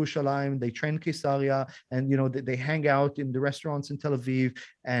to Yerushalayim, they train in Caesarea, and you know they hang out in the restaurants in Tel Aviv,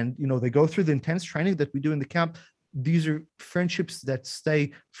 and you know they go through the intense training that we do in the camp. These are friendships that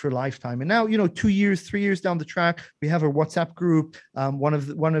stay for a lifetime. And now, you know, 2 years, 3 years down the track, we have a WhatsApp group. One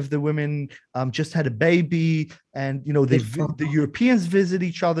of the women just had a baby, and you know, the Europeans visit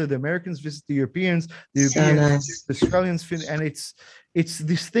each other, the Americans visit the Europeans, the So Europeans, nice. the Australians, and it's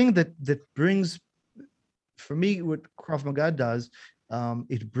this thing that brings, for me, what Krav Maga does.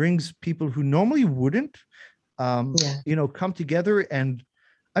 It brings people who normally wouldn't, Yeah. you know, come together. And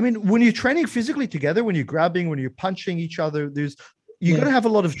I mean, when you're training physically together, when you're grabbing, when you're punching each other, you got to have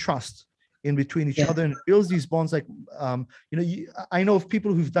a lot of trust in between each other, and it builds these bonds. Like, you know, I know of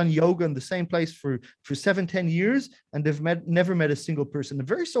people who've done yoga in the same place for 7-10 years, and they've never met a single person.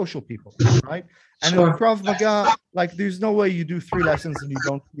 They're very social people, right? And in Krav Maga, like, there's no way you do 3 lessons and you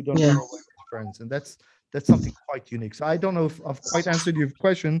don't go away with friends, and that's something quite unique. So I don't know if I've quite answered your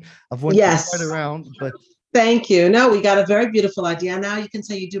question. I've went quite around, but. Thank you. No, we got a very beautiful idea. Now you can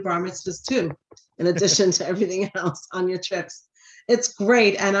say you do bar mitzvahs too, in addition to everything else on your trips. It's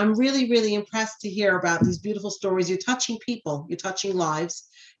great. And I'm really, really impressed to hear about these beautiful stories. You're touching people, you're touching lives.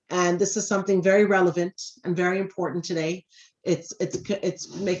 And this is something very relevant and very important today. It's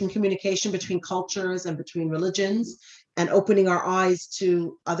making communication between cultures and between religions, and opening our eyes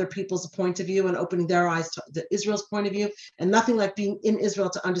to other people's point of view and opening their eyes to Israel's point of view. And nothing like being in Israel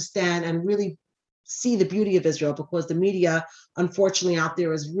to understand and really see the beauty of Israel, because the media, unfortunately, out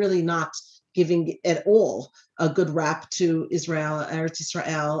there is really not giving at all a good rap to Israel, Eretz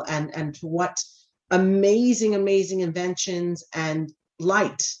Israel, and to what amazing inventions and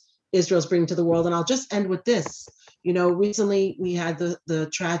light Israel's bringing to the world. And I'll just end with this. You know, recently we had the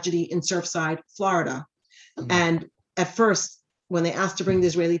tragedy in Surfside, Florida. And at first, when they asked to bring the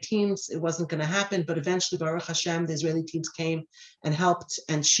Israeli teams, it wasn't going to happen. But eventually, Baruch Hashem, the Israeli teams came and helped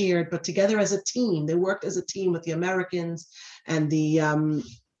and cheered. But together as a team, they worked as a team with the Americans and the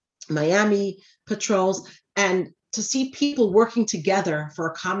Miami patrols. And to see people working together for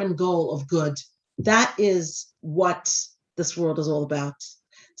a common goal of good, that is what this world is all about.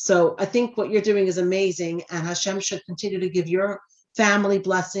 So I think what you're doing is amazing. And Hashem should continue to give your family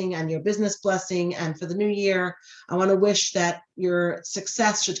blessing and your business blessing. And for the new year, I want to wish that your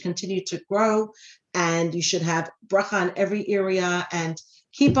success should continue to grow, and you should have bracha in every area, and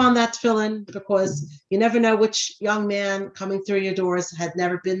keep on that tefillin, because you never know which young man coming through your doors had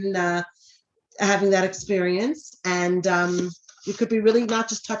never been having that experience. And you could be really not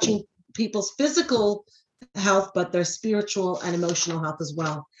just touching people's physical health, but their spiritual and emotional health as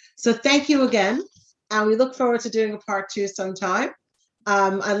well. So thank you again. And we look forward to doing a part 2 sometime.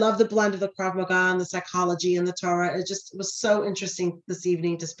 I love the blend of the Krav Maga and the psychology and the Torah. It just was so interesting this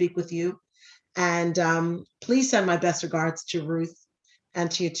evening to speak with you. And please send my best regards to Ruth and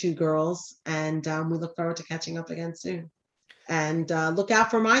to your 2 girls. And we look forward to catching up again soon. And look out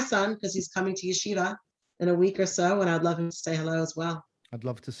for my son, because he's coming to Yeshiva in a week or so, and I'd love him to say hello as well. I'd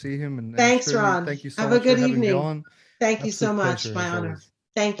love to see him. And thanks, Shirley, Ron. thank you so Have much a good for having evening. me on. Thank you so Absolute much. pleasure, My as honor. always.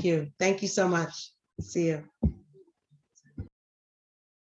 Thank you. Thank you so much. See you.